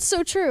 Oh, that's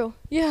so true.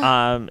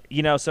 Yeah.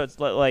 So it's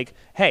like,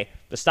 hey,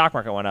 the stock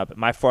market went up.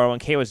 My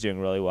 401k was doing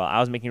really well.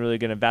 I was making really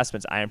good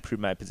investments. I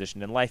improved my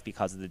position in life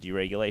because of the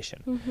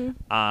deregulation.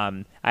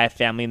 I have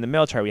family in the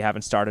military. We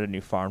haven't started a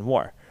new foreign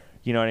war.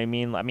 You know what I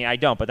mean? I mean, I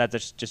don't, but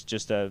that's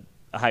just a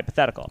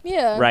hypothetical.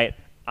 Yeah. Right.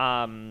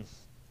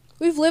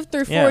 We've lived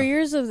through 4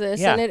 years of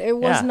this, and it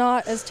was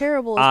not as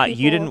terrible as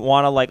people. You didn't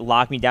want to like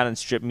lock me down and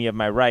strip me of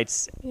my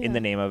rights in the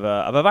name of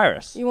a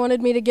virus. You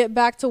wanted me to get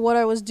back to what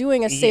I was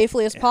doing as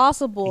safely as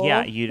possible.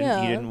 Yeah, you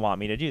didn't want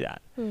me to do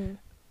that.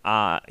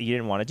 You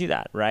didn't want to do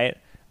that, right?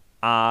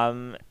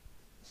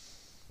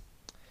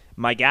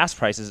 My gas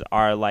prices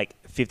are like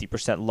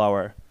 50%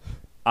 lower.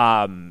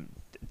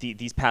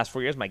 These past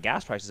 4 years, my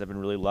gas prices have been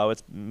really low.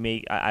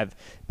 I've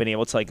been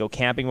able to like go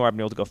camping more. I've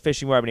been able to go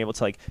fishing more. I've been able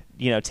to like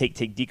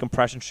take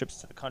decompression trips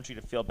to the country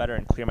to feel better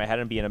and clear my head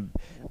and be in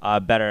a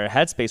better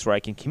headspace where I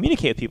can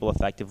communicate with people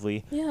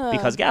effectively.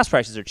 Because gas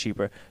prices are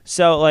cheaper.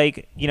 So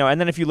like and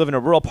then if you live in a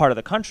rural part of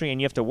the country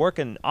and you have to work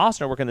in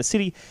Austin or work in the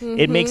city,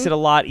 it makes it a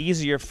lot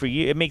easier for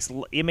you. It makes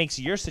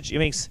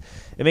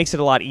it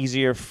a lot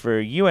easier for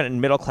you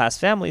and middle class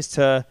families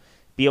to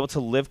be able to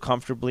live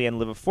comfortably and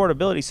live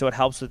affordability, so it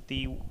helps with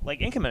the like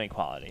income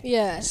inequality.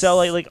 Yes. So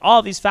like all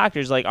of these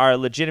factors like are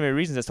legitimate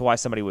reasons as to why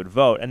somebody would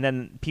vote, and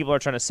then people are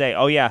trying to say,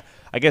 oh yeah,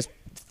 I guess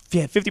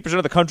 50%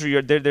 of the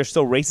country they're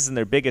still racist and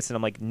they're bigots, and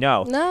I'm like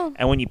no.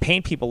 And when you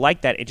paint people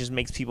like that, it just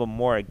makes people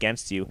more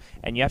against you,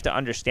 and you have to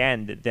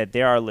understand that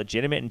there are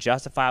legitimate and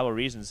justifiable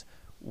reasons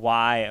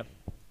why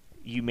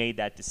you made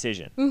that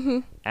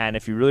decision. And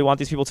if you really want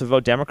these people to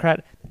vote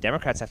Democrat, the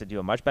Democrats have to do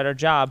a much better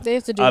job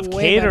of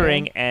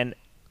catering and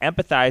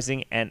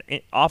empathizing and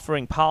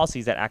offering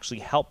policies that actually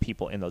help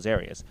people in those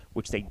areas,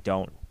 which they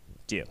don't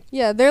do.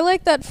 Yeah, they're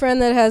like that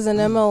friend that has an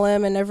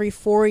MLM, and every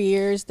 4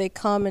 years they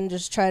come and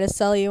just try to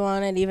sell you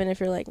on it, even if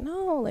you're like,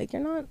 no, like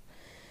you're not.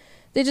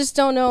 They just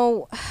don't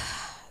know.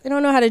 They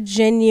don't know how to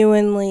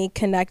genuinely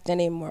connect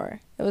anymore.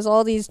 It was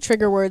all these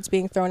trigger words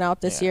being thrown out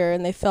this year,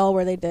 and they fell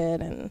where they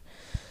did. And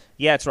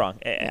yeah, it's wrong.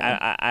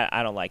 I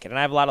don't like it. And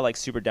I have a lot of like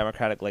super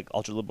democratic, like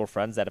ultra liberal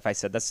friends that if I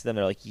said that to them,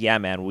 they're like, yeah,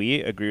 man,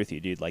 we agree with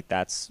you, dude. Like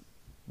that's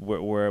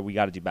where we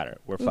got to do better.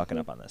 We're fucking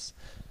up on this.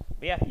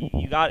 But yeah,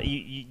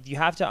 you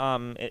have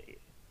to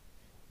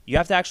you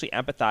have to actually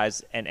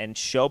empathize and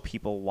show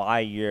people why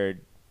your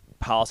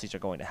policies are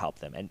going to help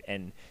them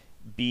and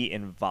be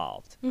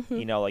involved.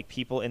 Like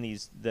people in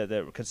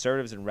the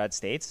conservatives in red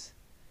states,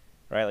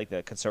 right? Like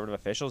the conservative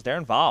officials, they're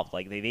involved.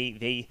 Like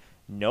they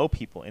know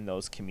people in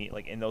those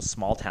like in those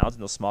small towns,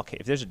 in those small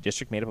if there's a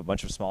district made up of a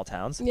bunch of small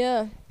towns,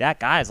 that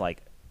guy's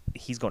like,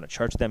 he's going to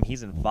church with them.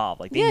 He's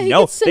involved. Like they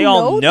all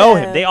know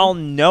him. They all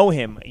know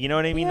him. You know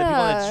what I mean? The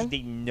people that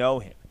they know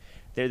him.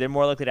 They're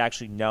more likely to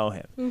actually know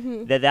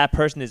him. That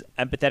person is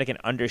empathetic and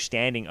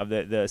understanding of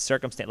the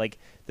circumstance. Like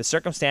the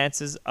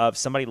circumstances of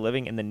somebody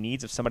living and the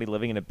needs of somebody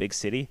living in a big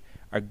city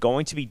are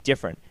going to be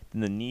different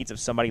than the needs of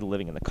somebody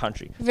living in the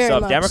country. So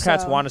if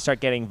Democrats want to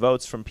start getting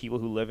votes from people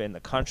who live in the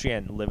country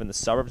and live in the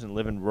suburbs and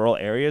live in rural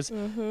areas,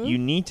 you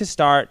need to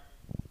start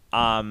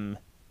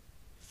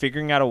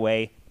figuring out a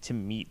way to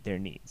meet their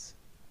needs.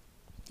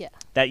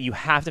 That you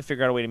have to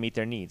figure out a way to meet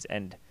their needs.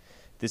 And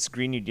this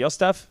Green New Deal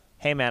stuff,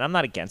 hey man, I'm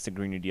not against the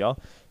Green New Deal,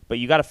 but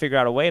you got to figure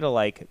out a way to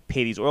like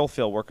pay these oil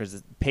field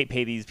workers,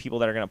 pay these people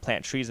that are going to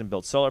plant trees and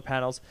build solar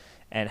panels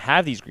and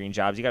have these green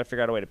jobs. You got to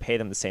figure out a way to pay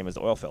them the same as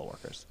the oil field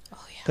workers.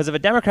 Because if a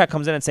Democrat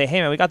comes in and say,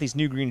 hey man, we got these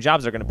new green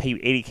jobs that are going to pay you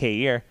 $80K a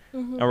year,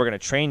 and we're going to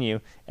train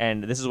you,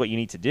 and this is what you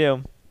need to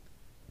do,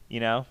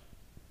 the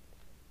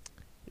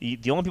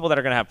only people that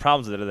are going to have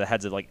problems with it are the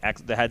heads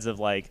of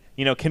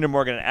Kinder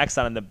Morgan and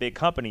Exxon and the big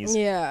companies.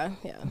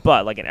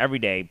 But like an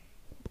everyday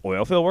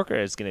oil field worker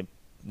is going to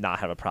not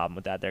have a problem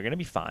with that. They're going to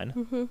be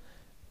fine.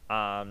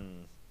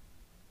 And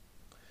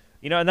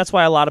that's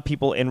why a lot of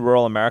people in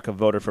rural America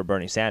voted for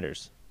Bernie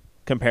Sanders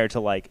compared to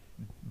like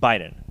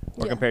Biden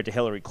or compared to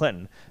Hillary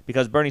Clinton,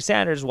 because Bernie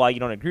Sanders, while you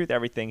don't agree with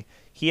everything,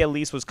 he at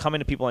least was coming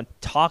to people and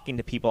talking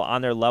to people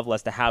on their level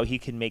as to how he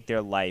can make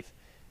their life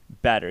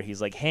better.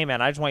 He's like, hey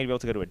man, I just want you to be able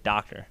to go to a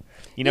doctor.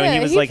 You know, Yeah, he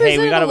was he like, hey,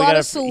 we presented a lot gotta.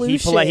 of He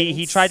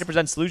solutions. tried to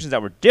present solutions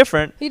that were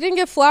different. He didn't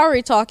get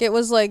flowery talk. It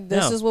was like,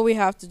 this No. is what we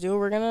have to do.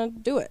 We're gonna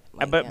do it.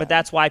 Like, But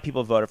that's why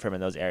people voted for him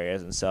in those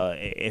areas. And so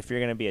if you're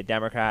gonna be a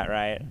Democrat,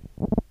 right,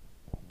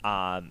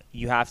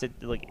 you have to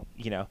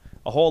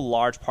a whole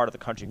large part of the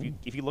country.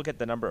 If you look at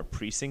the number of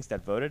precincts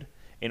that voted,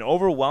 an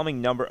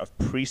overwhelming number of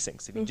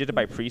precincts. If you did it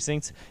by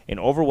precincts, an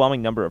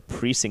overwhelming number of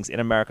precincts in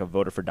America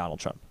voted for Donald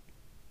Trump.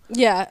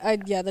 Yeah,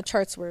 the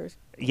charts were.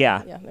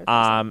 Yeah. Yeah, they're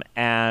crazy.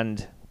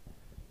 And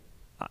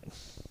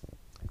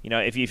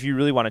if you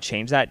really want to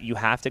change that, you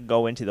have to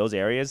go into those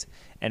areas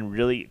and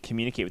really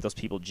communicate with those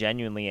people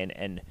genuinely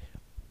and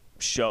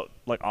show,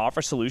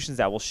 offer solutions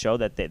that will show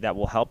that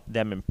will help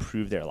them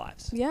improve their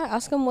lives. Yeah,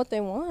 ask them what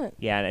they want.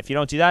 Yeah, and if you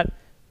don't do that,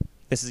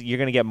 you're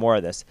going to get more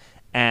of this.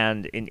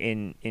 And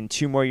in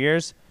 2 more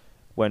years,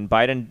 when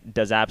Biden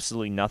does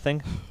absolutely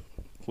nothing,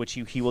 which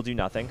he will do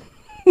nothing,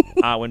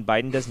 when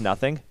Biden does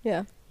nothing,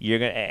 Yeah.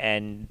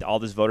 and all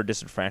this voter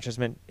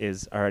disenfranchisement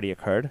is already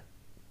occurred,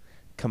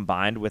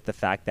 combined with the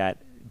fact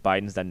that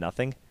Biden's done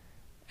nothing,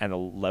 and a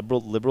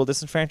liberal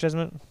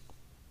disenfranchisement,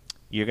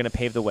 you're gonna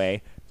pave the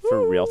way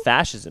for real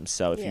fascism.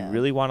 So if you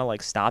really want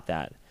to stop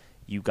that,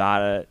 you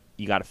gotta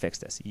fix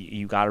this.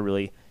 You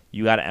gotta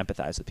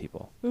empathize with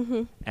people.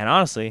 Mm-hmm. And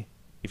honestly,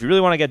 if you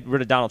really want to get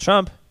rid of Donald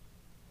Trump,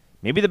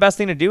 maybe the best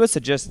thing to do is to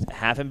just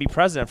have him be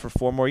president for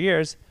 4 more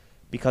years,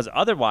 because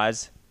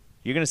otherwise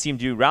you're going to see him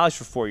do rallies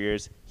for 4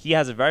 years. He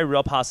has a very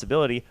real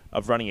possibility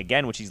of running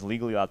again, which he's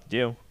legally allowed to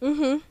do.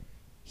 Mm-hmm.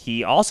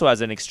 He also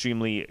has an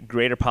extremely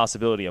greater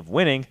possibility of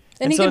winning.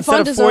 And he so can instead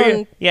fund of his 4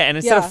 own.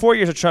 instead of 4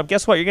 years of Trump,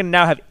 guess what? You're going to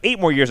now have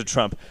 8 more years of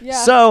Trump. Yeah.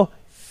 So,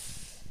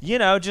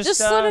 just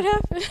let it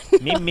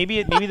happen.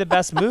 maybe the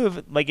best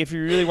move, if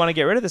you really want to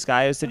get rid of this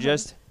guy, is to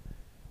just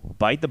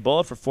bite the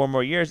bullet for 4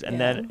 more years and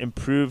then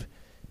improve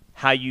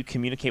how you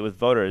communicate with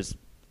voters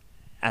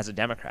as a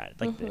Democrat.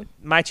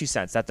 My 2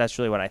 cents. That's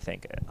really what I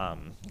think.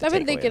 I've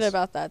been thinking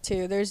about that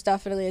too. There's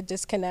definitely a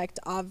disconnect,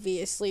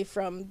 obviously,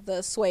 from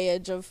the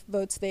swayage of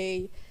votes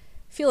they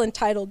feel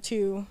entitled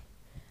to.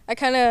 I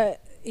kind of,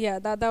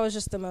 that was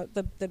just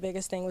the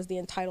biggest thing, was the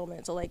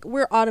entitlement. So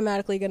we're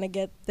automatically gonna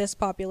get this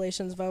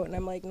population's vote, and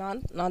I'm like,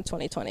 not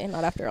 2020,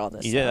 not after all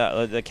this.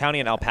 Yeah, the county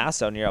in El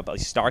Paso near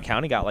Starr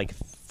County got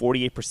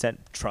 48%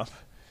 Trump.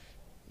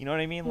 You know what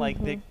I mean?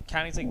 The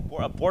county's a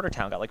border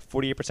town got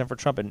 48% for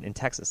Trump in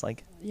Texas.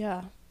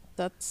 Yeah,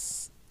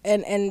 that's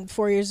and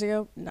 4 years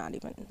ago, not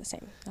even the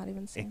same. Not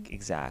even the same.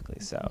 Exactly.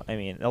 So I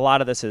mean, a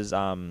lot of this is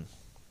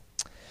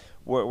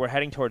we're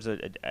heading towards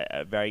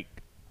a very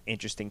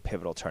interesting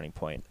pivotal turning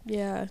point.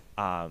 Yeah.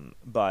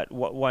 But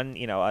one,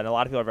 and a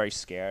lot of people are very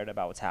scared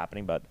about what's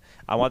happening, but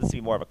I want this to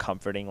be more of a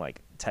comforting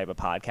type of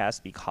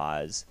podcast,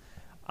 because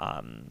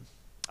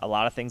a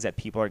lot of things that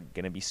people are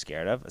going to be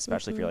scared of,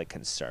 especially if you're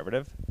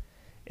conservative,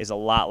 is a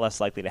lot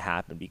less likely to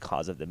happen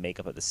because of the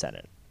makeup of the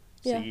Senate.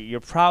 So you're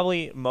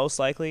probably, most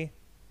likely,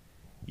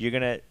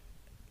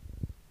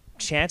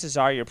 chances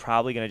are you're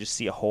probably going to just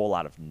see a whole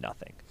lot of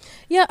nothing.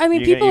 Yeah, I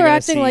mean, people are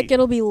acting like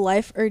it'll be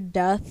life or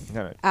death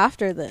No.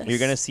 after this. You're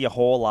going to see a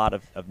whole lot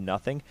of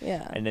nothing.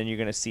 Yeah. And then you're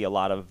going to see a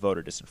lot of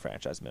voter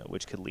disenfranchisement,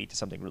 which could lead to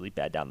something really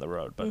bad down the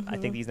road. But I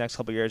think these next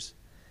couple of years,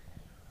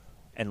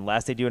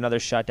 unless they do another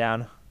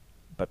shutdown,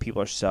 but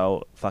people are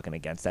so fucking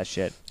against that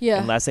shit. Yeah.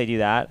 Unless they do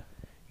that,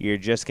 you're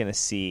just going to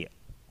see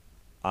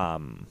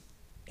an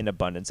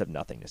abundance of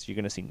nothingness. You're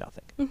going to see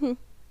nothing. Mm-hmm.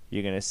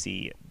 You're going to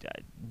see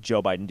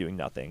Joe Biden doing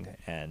nothing,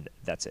 and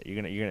that's it.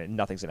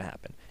 Nothing's going to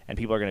happen. And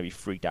people are going to be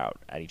freaked out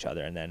at each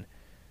other. And then,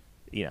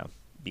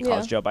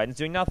 because Joe Biden's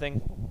doing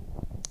nothing,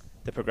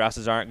 the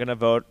progressives aren't going to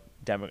vote.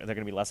 They're going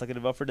to be less likely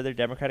to vote for their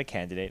Democratic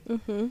candidate.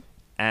 Mm-hmm.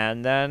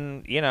 And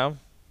then,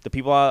 the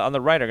people on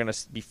the right are going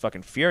to be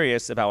fucking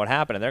furious about what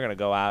happened, and they're going to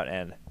go out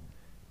and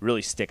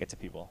really stick it to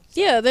people.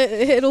 So yeah,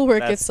 it'll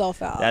work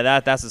itself out.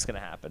 That's what's going to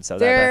happen. So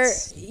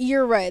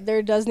you're right.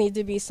 There does need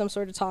to be some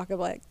sort of talk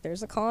of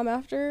there's a calm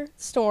after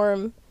the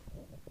storm.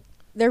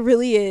 There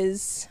really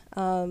is.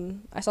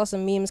 I saw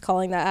some memes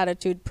calling that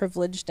attitude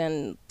privileged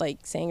and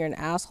saying you're an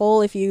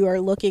asshole if you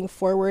are looking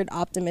forward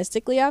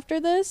optimistically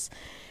after this.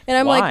 And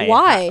I'm like,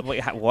 why?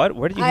 What?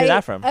 Where did you hear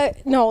that from?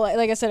 No,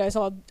 like I said,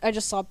 I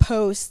just saw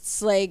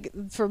posts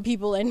from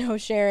people I know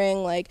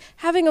sharing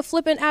having a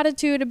flippant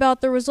attitude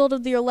about the result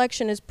of the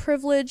election is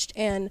privileged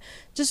and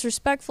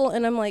disrespectful.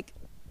 And I'm like,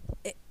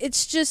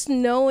 it's just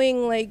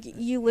knowing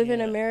you live in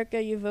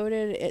America, you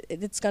voted,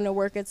 it's gonna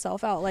work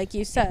itself out, like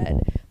you said.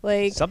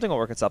 Something will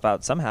work itself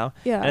out somehow.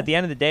 Yeah. And at the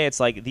end of the day,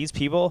 it's these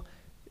people,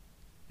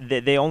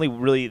 they only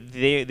really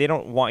they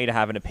don't want you to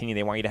have an opinion.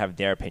 They want you to have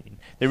their opinion.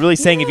 They're really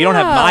saying if you don't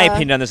have my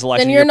opinion on this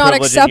election, then you're not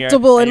privileged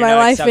acceptable in and you're my not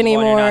life acceptable and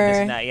you're not this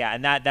anymore. and that. Yeah,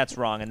 and that's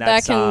wrong. And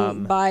that's that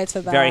can buy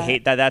to that. very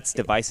that's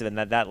divisive, and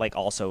that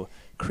also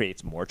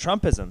creates more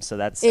Trumpism. So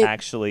that's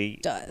actually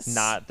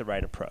not the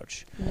right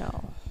approach.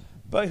 No.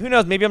 But who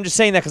knows? Maybe I'm just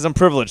saying that because I'm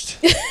privileged.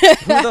 Who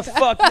the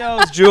fuck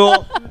knows,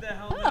 Jewel? Who the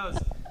hell knows?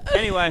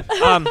 Anyway,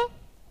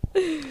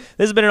 This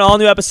has been an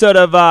all-new episode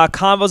of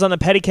Convos on the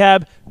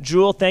Pedicab.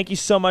 Jewel, thank you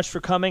so much for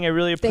coming. I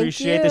really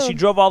appreciate this. you. She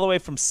drove all the way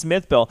from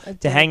Smithville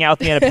to hang out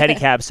with me in a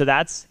pedicab, so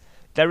that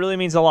really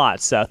means a lot.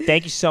 So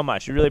thank you so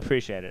much. We really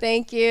appreciate it.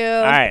 Thank you.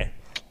 All right.